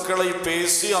சொற்களை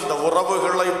பேசி அந்த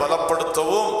உறவுகளை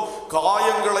பலப்படுத்தவும்,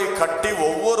 காயங்களை கட்டி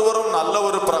ஒவ்வொருவரும் நல்ல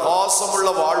ஒரு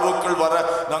பிரகாசமுள்ள வாழ்வுக்குள் வர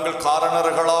நாங்கள்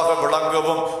காரணர்களாக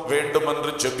விளங்கவும் வேண்டும்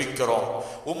என்று ஜெபிக்கிறோம்.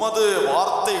 உமது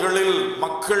வார்த்தைகளில்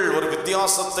மக்கள் ஒரு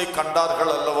வித்தியாசத்தை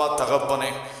கண்டார்கள் அல்லவா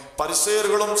தகப்பனே.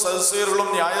 பரிசேயர்களும்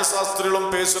சதுசேயர்களும் நியாயசாஸ்திரிகளும்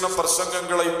பேசின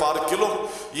பிரசங்கங்களை பார்க்கிலும்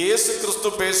இயேசு கிறிஸ்து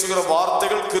பேசுகிற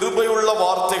வார்த்தைகள் கிருபையுள்ள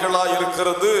வார்த்தைகளா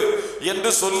இருக்கிறது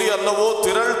என்று சொல்லி அல்லவோ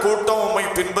திரள் கூட்டம் உம்மை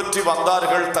பின்பற்றி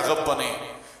வந்தார்கள் தகப்பனே.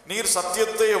 நீர்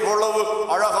சத்தியத்தை எவ்வளவு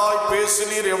அழகாய்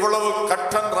பேசினீர், எவ்வளவு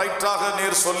கட் அண்ட் ரைட்டாக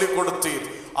நீர் சொல்லி கொடுத்தீர்.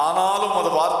 ஆனாலும் அது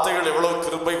வார்த்தைகள் எவ்வளவு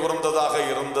கிருபை குறைந்ததாக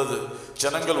இருந்தது.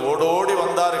 ஜனங்கள் ஓடோடி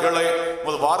வந்தார்களே,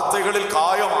 வார்த்தைகளில்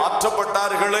காயம்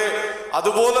ஆற்றப்பட்டார்களே.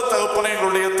 அதுபோல தகப்பனை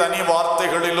எங்களுடைய தனி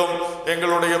வார்த்தைகளிலும்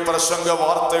எங்களுடைய பிரசங்க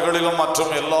வார்த்தைகளிலும்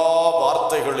மற்றும் எல்லா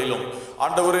வார்த்தைகளிலும்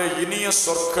ஆண்டவரே இனிய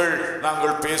சொற்கள்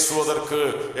நாங்கள் பேசுவதற்கு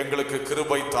எங்களுக்கு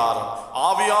கிருபை தாரும்.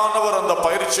 ஆவியானவர் அந்த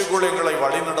பயிற்சிக்குள் எங்களை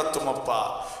வழிநடத்தும் அப்பா.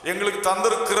 எங்களுக்கு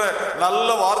தந்திருக்கிற நல்ல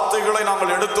வார்த்தைகளை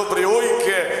நாங்கள் எடுத்து பிரயோகிக்க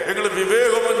எங்களுக்கு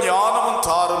விவேகமும் ஞானமும்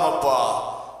தாரும் அப்பா.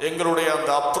 எங்களுடைய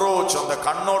அந்த அப்ரோச், அந்த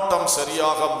கண்ணோட்டம்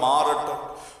சரியாக மாறட்டும்.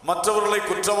 மற்றவர்களை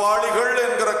குற்றவாளிகள்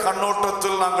என்கிற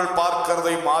கண்ணோட்டத்தில் நாங்கள்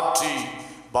பார்க்கிறதை மாற்றி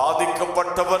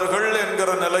பாதிக்கப்பட்டவர்கள் என்கிற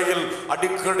நிலையில்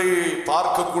அடிக்கடி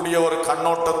பார்க்கக்கூடிய ஒரு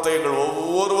கண்ணோட்டத்தை எங்கள்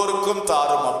ஒவ்வொருவருக்கும்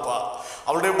தாரும் அப்பா.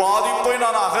 அவருடைய பாதிப்பை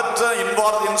நான் அகற்ற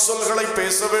இன்சொல்களை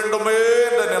பேச வேண்டுமே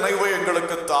என்ற நினைவை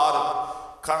எங்களுக்கு தாரும்.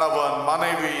 கணவன்,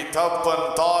 மனைவி, தப்பன்,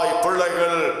 தாய்,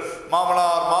 பிள்ளைகள்,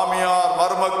 மாமனார், மாமியார்,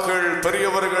 மருமக்கள்,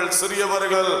 பெரியவர்கள்,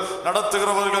 சிறியவர்கள்,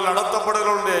 நடத்துகிறவர்கள்,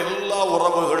 நடத்தப்படுகிறவர்களுடைய எல்லா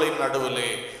உறவுகளின் நடுவிலே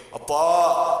அப்பா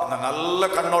இந்த நல்ல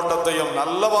கண்ணோட்டத்தையும்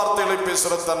நல்ல வார்த்தைகளை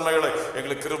பேசுகிற தன்மைகளை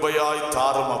எங்களுக்கு கிருபையாய்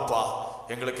தாரும் அப்பா.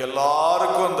 எங்களுக்கு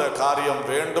எல்லாருக்கும் இந்த காரியம்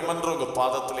வேண்டும் என்று உங்க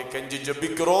பாதத்திலே கெஞ்சி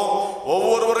ஜெபிக்கிறோம்.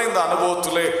 ஒவ்வொருவரையும் இந்த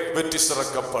அனுபவத்திலே வெற்றி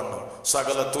சிறக்க பண்ணும்.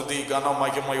 சகல துதி கன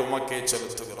மகிமை உமக்கே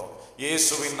செலுத்துகிறோம்.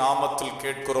 இயேசுவின் நாமத்தில்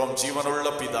கேட்கிறோம் ஜீவனுள்ள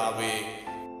பிதாவே.